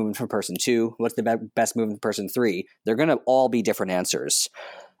the best movement for person 2? What's the best movement for person 3? They're going to all be different answers.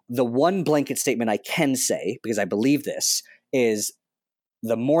 The one blanket statement I can say, because I believe this, is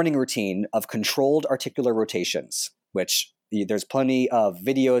the morning routine of controlled articular rotations, which there's plenty of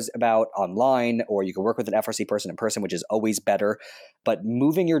videos about online, or you can work with an FRC person in person, which is always better. But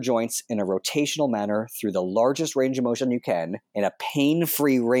moving your joints in a rotational manner through the largest range of motion you can in a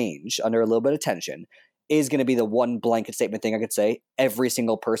pain-free range under a little bit of tension is going to be the one blanket statement thing I could say. Every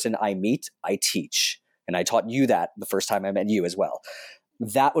single person I meet, I teach. And I taught you that the first time I met you as well.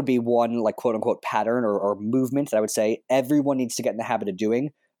 That would be one quote unquote pattern or movement that I would say everyone needs to get in the habit of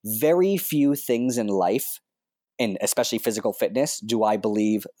doing. Very few things in life, and especially physical fitness, do I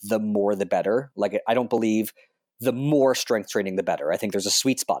believe the more the better. I don't believe the more strength training the better. I think there's a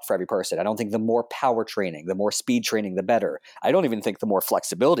sweet spot for every person. I don't think the more power training, the more speed training the better. I don't even think the more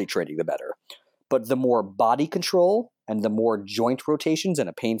flexibility training the better. But the more body control and the more joint rotations in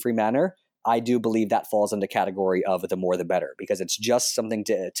a pain-free manner, I do believe that falls into the category of the more the better, because it's just something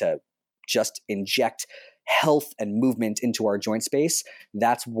to just inject health and movement into our joint space.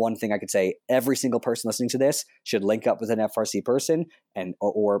 That's one thing I could say every single person listening to this should link up with an FRC person, and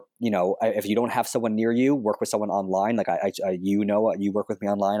or if you don't have someone near you, work with someone online. You work with me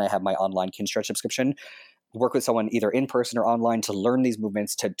online. I have my online Kinstretch subscription. Work with someone either in person or online to learn these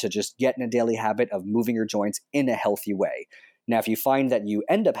movements, to just get in a daily habit of moving your joints in a healthy way. Now, if you find that you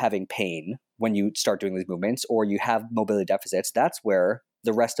end up having pain when you start doing these movements, or you have mobility deficits, that's where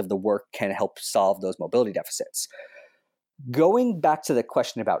the rest of the work can help solve those mobility deficits. Going back to the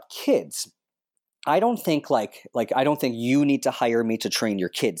question about kids, I don't think I don't think you need to hire me to train your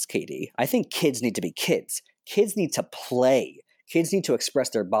kids, Katie. I think kids need to be kids. Kids need to play. Kids need to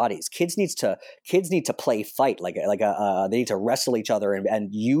express their bodies. Kids need to play fight. They need to wrestle each other and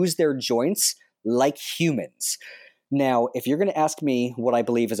use their joints like humans. Now, if you're going to ask me what I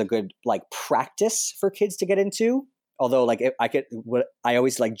believe is a good practice for kids to get into, although I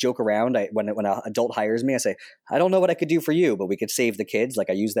always joke around. When an adult hires me, I say, I don't know what I could do for you, but we could save the kids.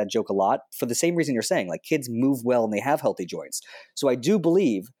 I use that joke a lot for the same reason you're saying. Kids move well and they have healthy joints. So I do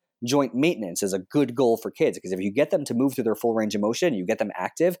believe joint maintenance is a good goal for kids, because if you get them to move through their full range of motion, you get them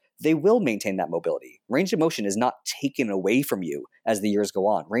active, they will maintain that mobility. Range of motion is not taken away from you as the years go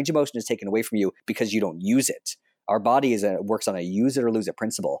on. Range of motion is taken away from you because you don't use it. Our body works on a use it or lose it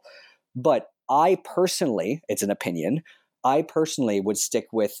principle. But I personally, it's an opinion, I personally would stick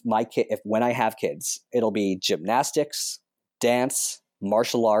with my kid. When I have kids, it'll be gymnastics, dance,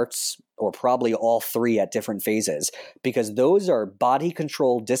 martial arts, or probably all three at different phases, because those are body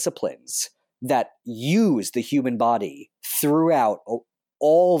control disciplines that use the human body throughout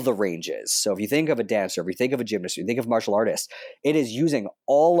all the ranges. So if you think of a dancer, if you think of a gymnast, if you think of a martial artist, it is using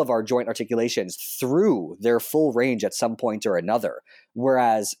all of our joint articulations through their full range at some point or another.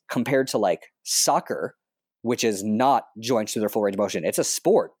 Whereas compared to soccer, which is not joints through their full range of motion, it's a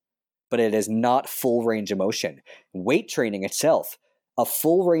sport, but it is not full range of motion. Weight training itself, a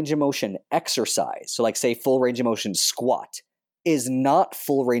full range of motion exercise, so say full range of motion squat, is not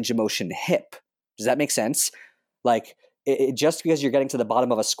full range of motion hip. Does that make sense? Just because you're getting to the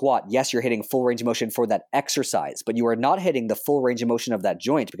bottom of a squat, yes, you're hitting full range of motion for that exercise, but you are not hitting the full range of motion of that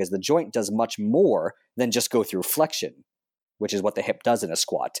joint, because the joint does much more than just go through flexion, which is what the hip does in a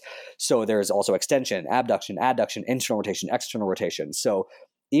squat. So there's also extension, abduction, adduction, internal rotation, external rotation. So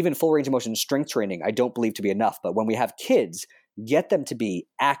even full range of motion strength training, I don't believe to be enough. But when we have kids, get them to be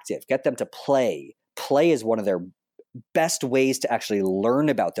active, get them to play. Play is one of their best ways to actually learn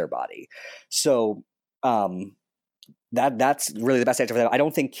about their body. So, That's really the best answer for them. I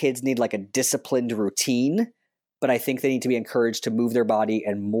don't think kids need like a disciplined routine, but I think they need to be encouraged to move their body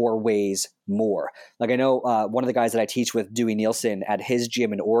in more ways more. Like I know one of the guys that I teach with, Dewey Nielsen, at his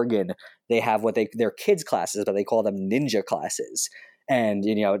gym in Oregon, they have they're kids classes, but they call them ninja classes. And,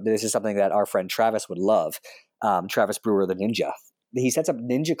 this is something that our friend Travis would love. Travis Brewer, the ninja. He sets up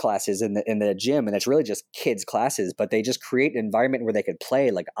ninja classes in the gym, and it's really just kids classes, but they just create an environment where they could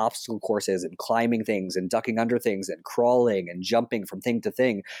play like obstacle courses and climbing things and ducking under things and crawling and jumping from thing to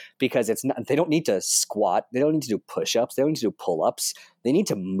thing, because they don't need to squat. They don't need to do push-ups. They don't need to do pull-ups. They need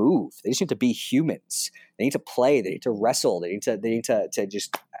to move. They just need to be humans. They need to play. They need to wrestle. They need to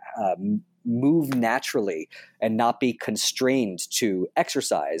just move naturally and not be constrained to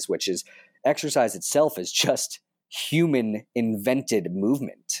exercise, which is exercise itself is just human invented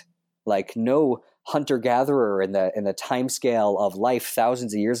movement. Like no hunter-gatherer in the time scale of life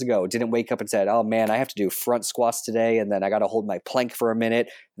thousands of years ago didn't wake up and said, oh man, I have to do front squats today, and then I got to hold my plank for a minute,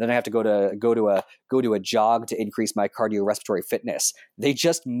 and then I have to go to a jog to increase my cardiorespiratory fitness. They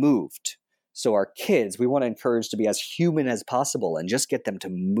just moved. So our kids, we want to encourage to be as human as possible and just get them to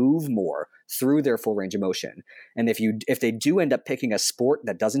move more through their full range of motion. And if they do end up picking a sport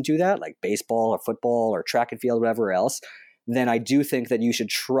that doesn't do that, like baseball or football or track and field, whatever else, then I do think that you should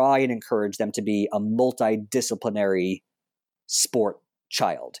try and encourage them to be a multidisciplinary sport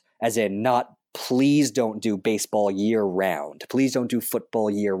child, as in not please don't do baseball year round. Please don't do football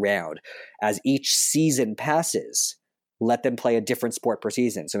year round. As each season passes, let them play a different sport per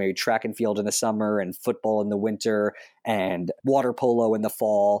season. So maybe track and field in the summer and football in the winter and water polo in the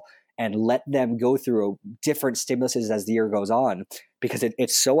fall, and let them go through different stimuluses as the year goes on, because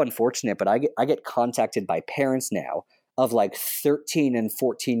it's so unfortunate. But I get contacted by parents now of like 13 and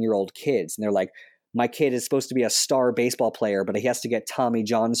 14-year-old kids. And they're like, my kid is supposed to be a star baseball player, but he has to get Tommy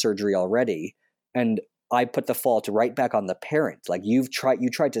John surgery already. And I put the fault right back on the parent. Like you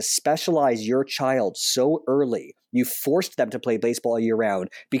tried to specialize your child so early. You forced them to play baseball year round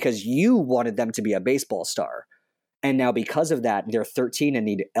because you wanted them to be a baseball star. And now because of that, they're 13 and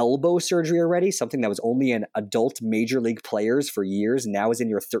need elbow surgery already, something that was only in adult major league players for years, now is in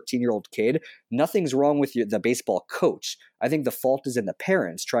your 13-year-old kid. Nothing's wrong with the baseball coach. I think the fault is in the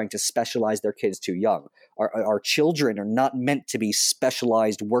parents trying to specialize their kids too young. Our children are not meant to be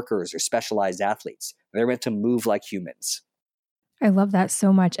specialized workers or specialized athletes. They're meant to move like humans. I love that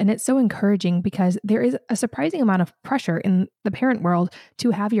so much. And it's so encouraging because there is a surprising amount of pressure in the parent world to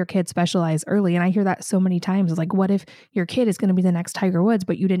have your kid specialize early. And I hear that so many times. It's like, what if your kid is going to be the next Tiger Woods,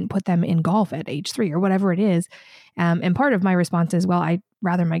 but you didn't put them in golf at age 3 or whatever it is? And part of my response is, well, I'd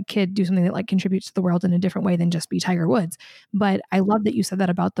rather my kid do something that like contributes to the world in a different way than just be Tiger Woods. But I love that you said that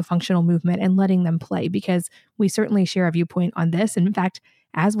about the functional movement and letting them play, because we certainly share a viewpoint on this. And in fact,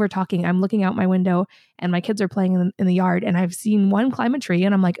 as we're talking, I'm looking out my window and my kids are playing in the yard, and I've seen one climb a tree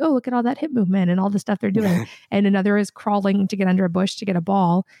and I'm like, oh, look at all that hip movement and all the stuff they're doing. And another is crawling to get under a bush to get a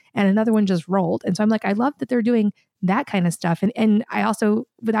ball. And another one just rolled. And so I'm like, I love that they're doing that kind of stuff. And I also,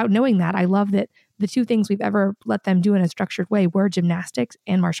 without knowing that, I love that the two things we've ever let them do in a structured way were gymnastics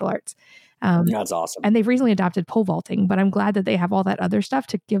and martial arts. That's awesome. And they've recently adopted pole vaulting, but I'm glad that they have all that other stuff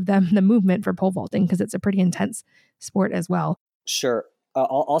to give them the movement for pole vaulting, because it's a pretty intense sport as well. Sure.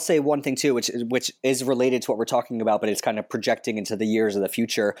 I'll say one thing too, which is related to what we're talking about, but it's kind of projecting into the years of the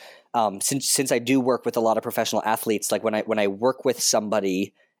future. Since I do work with a lot of professional athletes, like when I work with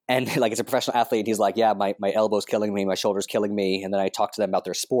somebody and like it's a professional athlete, he's like, yeah, my elbow's killing me, my shoulder's killing me, and then I talk to them about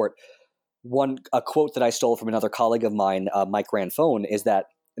their sport. A quote that I stole from another colleague of mine, Mike Ranfone, is that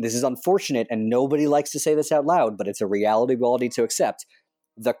this is unfortunate and nobody likes to say this out loud, but it's a reality we all need to accept.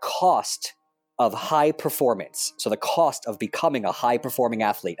 The cost of high performance, so the cost of becoming a high-performing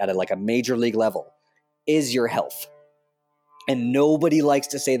athlete at a major league level, is your health. And nobody likes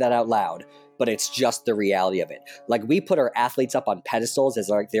to say that out loud, but it's just the reality of it. Like, we put our athletes up on pedestals as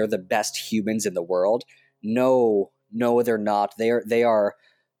like they're the best humans in the world. No, they're not. They are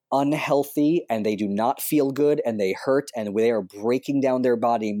unhealthy, and they do not feel good, and they hurt, and they are breaking down their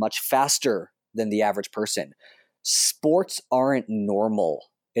body much faster than the average person. Sports aren't normal.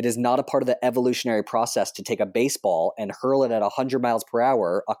 It is not a part of the evolutionary process to take a baseball and hurl it at 100 miles per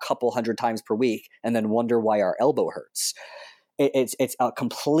hour a couple hundred times per week and then wonder why our elbow hurts. It's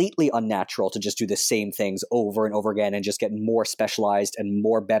completely unnatural to just do the same things over and over again and just get more specialized and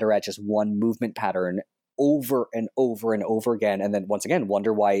more better at just one movement pattern over and over and over again. And then once again,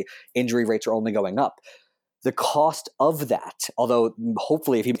 wonder why injury rates are only going up. The cost of that, although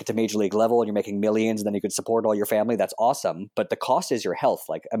hopefully if you get to major league level and you're making millions and then you could support all your family, that's awesome. But the cost is your health.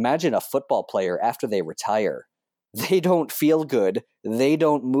 Like, imagine a football player after they retire. They don't feel good. They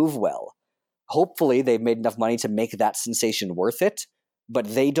don't move well. hopefully they've made enough money to make that sensation worth it,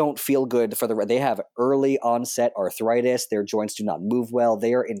 but they don't feel good they have early onset arthritis. Their joints do not move well.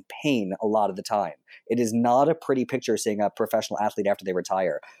 They are in pain a lot of the time. It is not a pretty picture seeing a professional athlete after they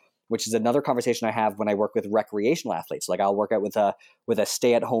retire, which is another conversation I have when I work with recreational athletes. Like I'll work out with a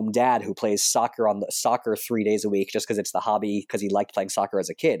stay-at-home dad who plays soccer 3 days a week just because it's the hobby, because he liked playing soccer as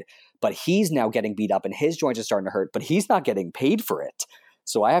a kid. But he's now getting beat up and his joints are starting to hurt, but he's not getting paid for it.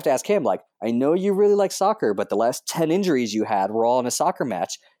 So I have to ask him, like, I know you really like soccer, but the last 10 injuries you had were all in a soccer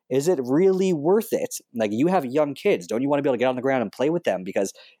match. Is it really worth it? Like, you have young kids. Don't you want to be able to get on the ground and play with them?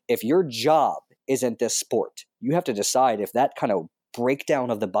 Because if your job isn't this sport, you have to decide if that kind of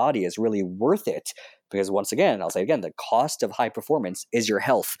breakdown of the body is really worth it. Because once again, I'll say again, the cost of high performance is your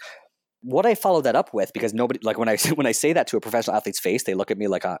health. What I follow that up with, because nobody, like when I say that to a professional athlete's face, they look at me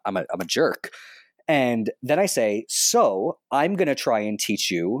like I'm a jerk. And then I say, so I'm going to try and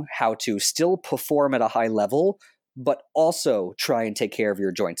teach you how to still perform at a high level, but also try and take care of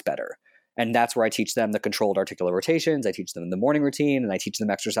your joints better. And that's where I teach them the controlled articular rotations. I teach them the morning routine, and I teach them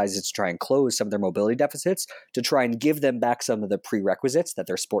exercises to try and close some of their mobility deficits, to try and give them back some of the prerequisites that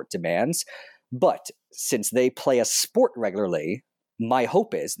their sport demands. But since they play a sport regularly, my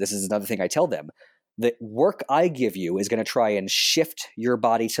hope is, this is another thing I tell them, the work I give you is going to try and shift your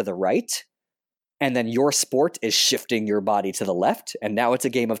body to the right, and then your sport is shifting your body to the left, and now it's a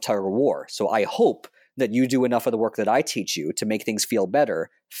game of tug of war. So I hope that you do enough of the work that I teach you to make things feel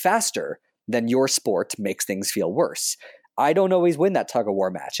better faster than your sport makes things feel worse. I don't always win that tug of war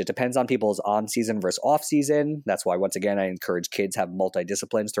match. It depends on people's on-season versus off-season. That's why, once again, I encourage kids have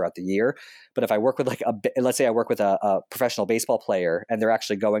multi-disciplines throughout the year. But if I work with let's say I work with a professional baseball player and they're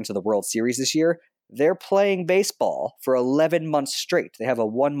actually going to the World Series this year, they're playing baseball for 11 months straight. They have a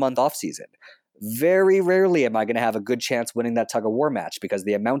 1-month off-season. Very rarely am I going to have a good chance winning that tug of war match, because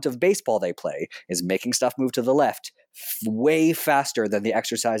the amount of baseball they play is making stuff move to the left way faster than the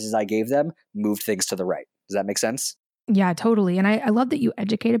exercises I gave them moved things to the right. Does that make sense? Yeah, totally. And I love that you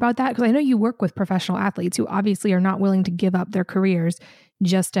educate about that, because I know you work with professional athletes who obviously are not willing to give up their careers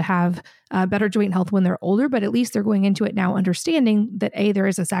just to have better joint health when they're older, but at least they're going into it now understanding that there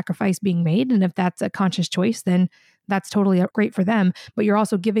is a sacrifice being made. And if that's a conscious choice, then that's totally great for them. But you're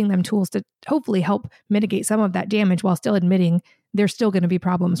also giving them tools to hopefully help mitigate some of that damage while still admitting there's still going to be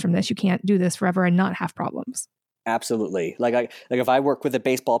problems from this. You can't do this forever and not have problems. Absolutely. Like if I work with a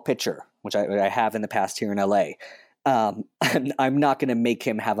baseball pitcher, which I have in the past here in LA, I'm not going to make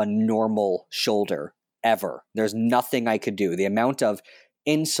him have a normal shoulder ever. There's nothing I could do. The amount of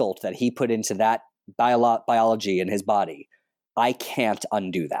insult that he put into that biology in his body, I can't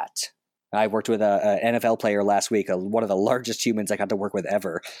undo that. I worked with an NFL player last week, one of the largest humans I got to work with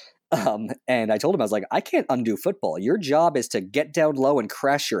ever. And I told him, I was like, I can't undo football. Your job is to get down low and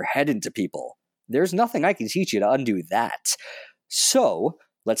crash your head into people. There's nothing I can teach you to undo that. So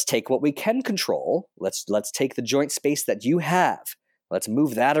let's take what we can control. Let's take the joint space that you have. Let's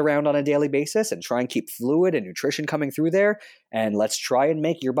move that around on a daily basis and try and keep fluid and nutrition coming through there. And let's try and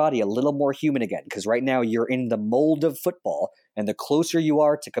make your body a little more human again. Because right now you're in the mold of football. And the closer you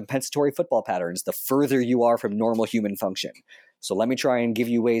are to compensatory football patterns, the further you are from normal human function. So let me try and give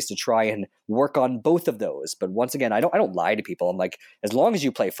you ways to try and work on both of those. But once again, I don't lie to people. I'm like, as long as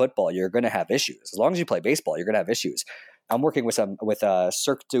you play football, you're going to have issues. As long as you play baseball, you're going to have issues. I'm working with a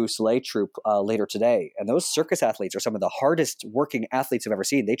Cirque du Soleil troupe later today, and those circus athletes are some of the hardest working athletes I've ever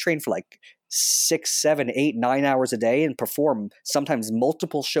seen. They train for like 6, 7, 8, 9 hours a day and perform sometimes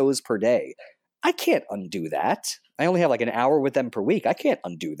multiple shows per day. I can't undo that. I only have like an hour with them per week. I can't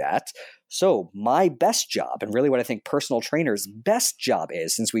undo that. So my best job, and really what I think personal trainers' best job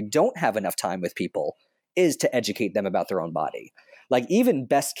is, since we don't have enough time with people, is to educate them about their own body. Like even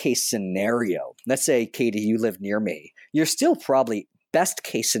best case scenario, let's say, Katie, you live near me. You're still probably best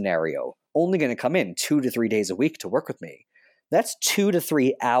case scenario only going to come in 2 to 3 days a week to work with me. That's 2 to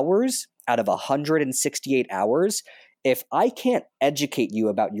 3 hours out of 168 hours. If I can't educate you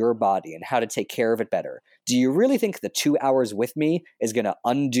about your body and how to take care of it better, do you really think the 2 hours with me is going to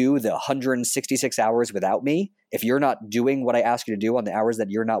undo the 166 hours without me if you're not doing what I ask you to do on the hours that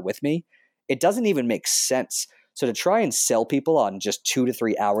you're not with me? It doesn't even make sense. So to try and sell people on just 2 to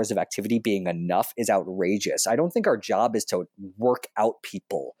 3 hours of activity being enough is outrageous. I don't think our job is to work out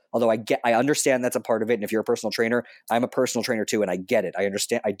people. Although I understand that's a part of it. And if you're a personal trainer, I'm a personal trainer too, and I get it.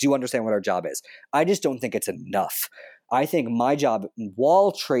 I do understand what our job is. I just don't think it's enough. I think my job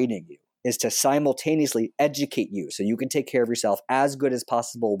while training you is to simultaneously educate you so you can take care of yourself as good as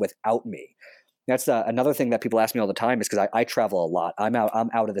possible without me. That's another thing that people ask me all the time, is because I travel a lot. I'm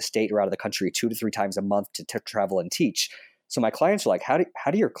out of the state or out of the country 2 to 3 times a month to travel and teach. So my clients are like,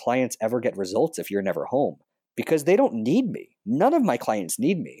 how do your clients ever get results if you're never home? Because they don't need me. None of my clients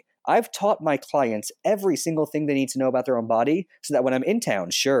need me. I've taught my clients every single thing they need to know about their own body so that when I'm in town,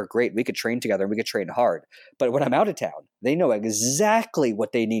 sure, great, we could train together and we could train hard. But when I'm out of town, they know exactly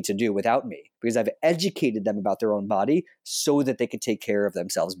what they need to do without me because I've educated them about their own body so that they can take care of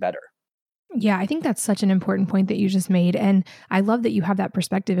themselves better. Yeah, I think that's such an important point that you just made. And I love that you have that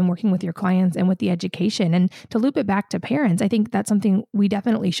perspective in working with your clients and with the education. And to loop it back to parents, I think that's something we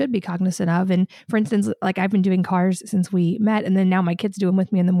definitely should be cognizant of. And for instance, like I've been doing cars since we met, and then now my kids do them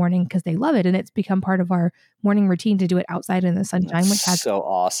with me in the morning because they love it. And it's become part of our morning routine to do it outside in the sunshine, which has so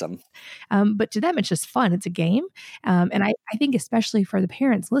awesome. But to them, it's just fun. It's a game. And I think especially for the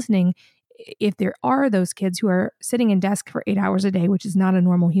parents listening, if there are those kids who are sitting in desk for 8 hours a day, which is not a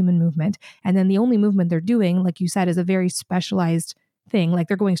normal human movement, and then the only movement they're doing, like you said, is a very specialized thing, like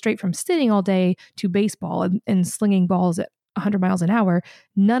they're going straight from sitting all day to baseball and slinging balls at 100 miles an hour,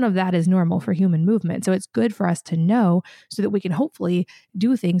 none of that is normal for human movement. So it's good for us to know so that we can hopefully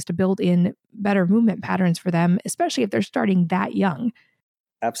do things to build in better movement patterns for them, especially if they're starting that young.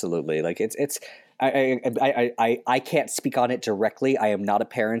 Absolutely. Like I can't speak on it directly. I am not a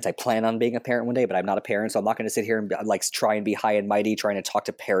parent. I plan on being a parent one day, but I'm not a parent. So I'm not going to sit here and like try and be high and mighty, trying to talk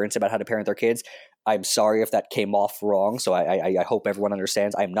to parents about how to parent their kids. I'm sorry if that came off wrong. So I hope everyone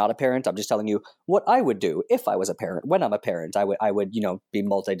understands. I'm not a parent. I'm just telling you what I would do if I was a parent. When I'm a parent, I would, be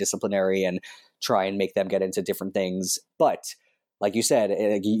multidisciplinary and try and make them get into different things. But like you said,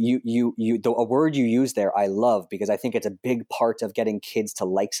 a word you use there, I love because I think it's a big part of getting kids to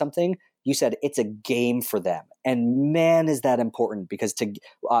like something. You said it's a game for them, and man, is that important because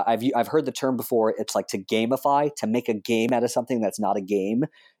I've heard the term before. It's like to gamify, to make a game out of something that's not a game,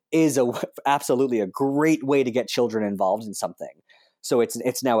 is absolutely a great way to get children involved in something. So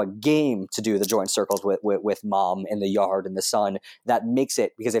it's now a game to do the joint circles with mom in the yard in the sun. That makes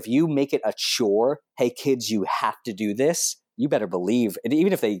it, because if you make it a chore, hey kids, you have to do this. You better believe, and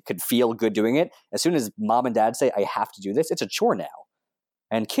even if they could feel good doing it, as soon as mom and dad say, I have to do this, it's a chore now.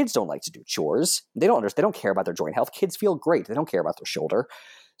 And kids don't like to do chores. They don't understand. They don't care about their joint health. Kids feel great. They don't care about their shoulder.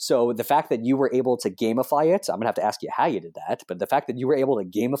 So the fact that you were able to gamify it, I'm going to have to ask you how you did that, but the fact that you were able to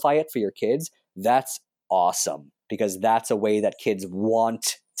gamify it for your kids, that's awesome because that's a way that kids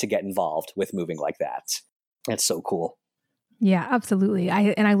want to get involved with moving like that. It's so cool. Yeah, absolutely.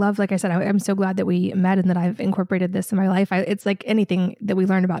 I love, like I said, I'm so glad that we met and that I've incorporated this in my life. It's like anything that we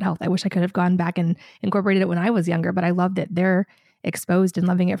learn about health. I wish I could have gone back and incorporated it when I was younger, but I loved it. They're exposed and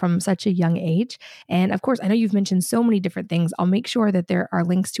loving it from such a young age. And of course, I know you've mentioned so many different things. I'll make sure that there are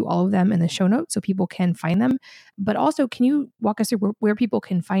links to all of them in the show notes so people can find them. But also, can you walk us through where people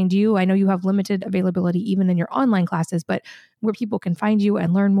can find you? I know you have limited availability even in your online classes, but where people can find you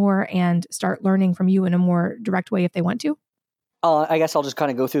and learn more and start learning from you in a more direct way if they want to? I guess I'll just kind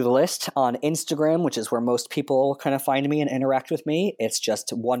of go through the list. On Instagram, which is where most people kind of find me and interact with me, it's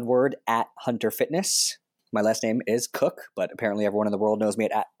just one word, @HunterFitness. My last name is Cook, but apparently everyone in the world knows me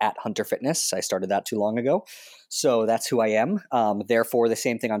at Hunter Fitness. I started that too long ago. So that's who I am. Therefore, the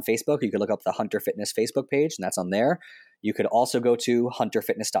same thing on Facebook. You could look up the Hunter Fitness Facebook page, and that's on there. You could also go to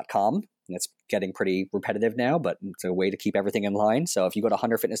hunterfitness.com. And it's getting pretty repetitive now, but it's a way to keep everything in line. So if you go to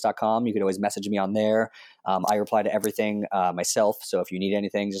hunterfitness.com, you could always message me on there. I reply to everything myself. So if you need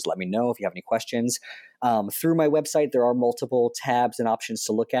anything, just let me know if you have any questions. Through my website, there are multiple tabs and options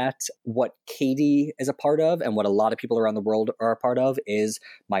to look at. What Katie is a part of and what a lot of people around the world are a part of is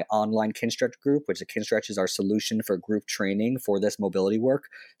my online Kinstretch group, which Kinstretch is our solution for group training for this mobility work.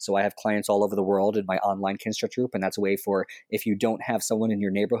 So I have clients all over the world in my online Kinstretch group, and that's a way for if you don't have someone in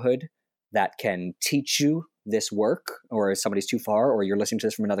your neighborhood that can teach you this work, or somebody's too far, or you're listening to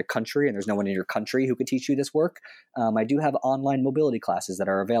this from another country and there's no one in your country who could teach you this work, I do have online mobility classes that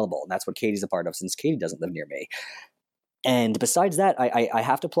are available. And that's what Katie's a part of, since Katie doesn't live near me. And besides that, I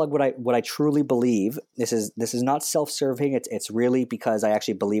have to plug what I truly believe. This is not self-serving. It's really because I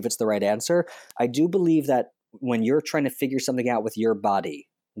actually believe it's the right answer. I do believe that when you're trying to figure something out with your body,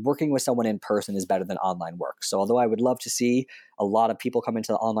 working with someone in person is better than online work. So although I would love to see a lot of people come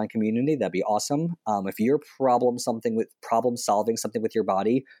into the online community, that'd be awesome. If you're problem solving something with your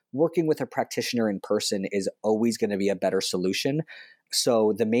body, working with a practitioner in person is always going to be a better solution.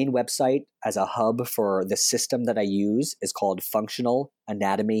 So the main website as a hub for the system that I use is called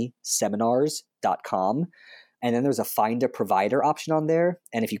functionalanatomyseminars.com. And then there's a find a provider option on there.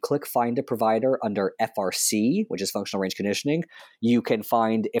 And if you click find a provider under FRC, which is functional range conditioning, you can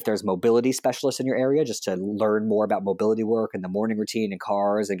find if there's mobility specialists in your area just to learn more about mobility work and the morning routine and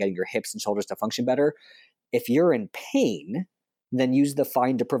cars and getting your hips and shoulders to function better. If you're in pain, then use the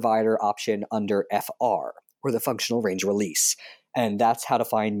find a provider option under FR. or the functional range release. And that's how to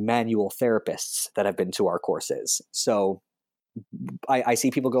find manual therapists that have been to our courses. So I see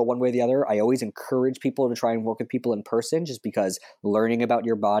people go one way or the other. I always encourage people to try and work with people in person, just because learning about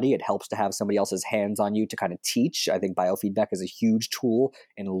your body, it helps to have somebody else's hands on you to kind of teach. I think biofeedback is a huge tool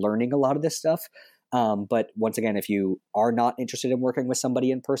in learning a lot of this stuff. But once again, if you are not interested in working with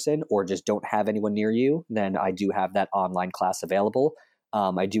somebody in person or just don't have anyone near you, then I do have that online class available.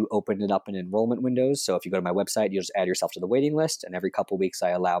 I do open it up in enrollment windows. So if you go to my website, you just add yourself to the waiting list. And every couple of weeks, I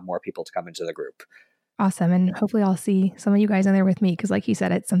allow more people to come into the group. Awesome. And hopefully I'll see some of you guys in there with me, because like you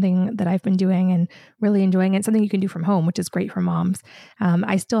said, it's something that I've been doing and really enjoying. It's something you can do from home, which is great for moms.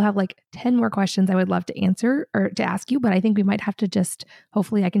 I still have like 10 more questions I would love to answer or to ask you, but I think we might have to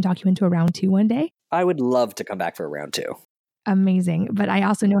hopefully I can talk you into a round 2 one day. I would love to come back for a round 2. Amazing. But I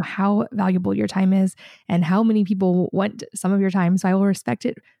also know how valuable your time is and how many people want some of your time. So I will respect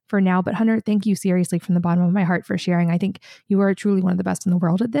it for now. But Hunter, thank you seriously from the bottom of my heart for sharing. I think you are truly one of the best in the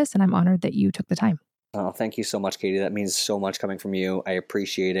world at this, and I'm honored that you took the time. Oh, thank you so much, Katie. That means so much coming from you. I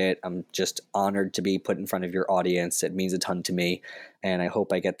appreciate it. I'm just honored to be put in front of your audience. It means a ton to me. And I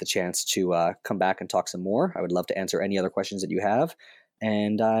hope I get the chance to come back and talk some more. I would love to answer any other questions that you have.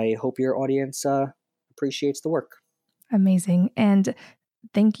 And I hope your audience appreciates the work. Amazing. And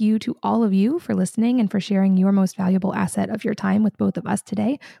thank you to all of you for listening and for sharing your most valuable asset of your time with both of us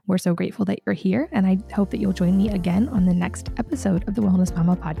today. We're so grateful that you're here. And I hope that you'll join me again on the next episode of the Wellness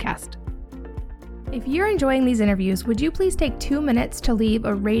Mama podcast. If you're enjoying these interviews, would you please take 2 minutes to leave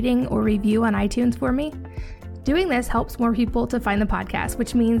a rating or review on iTunes for me? Doing this helps more people to find the podcast,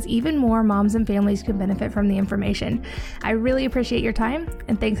 which means even more moms and families can benefit from the information. I really appreciate your time,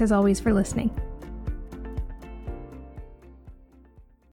 and thanks as always for listening.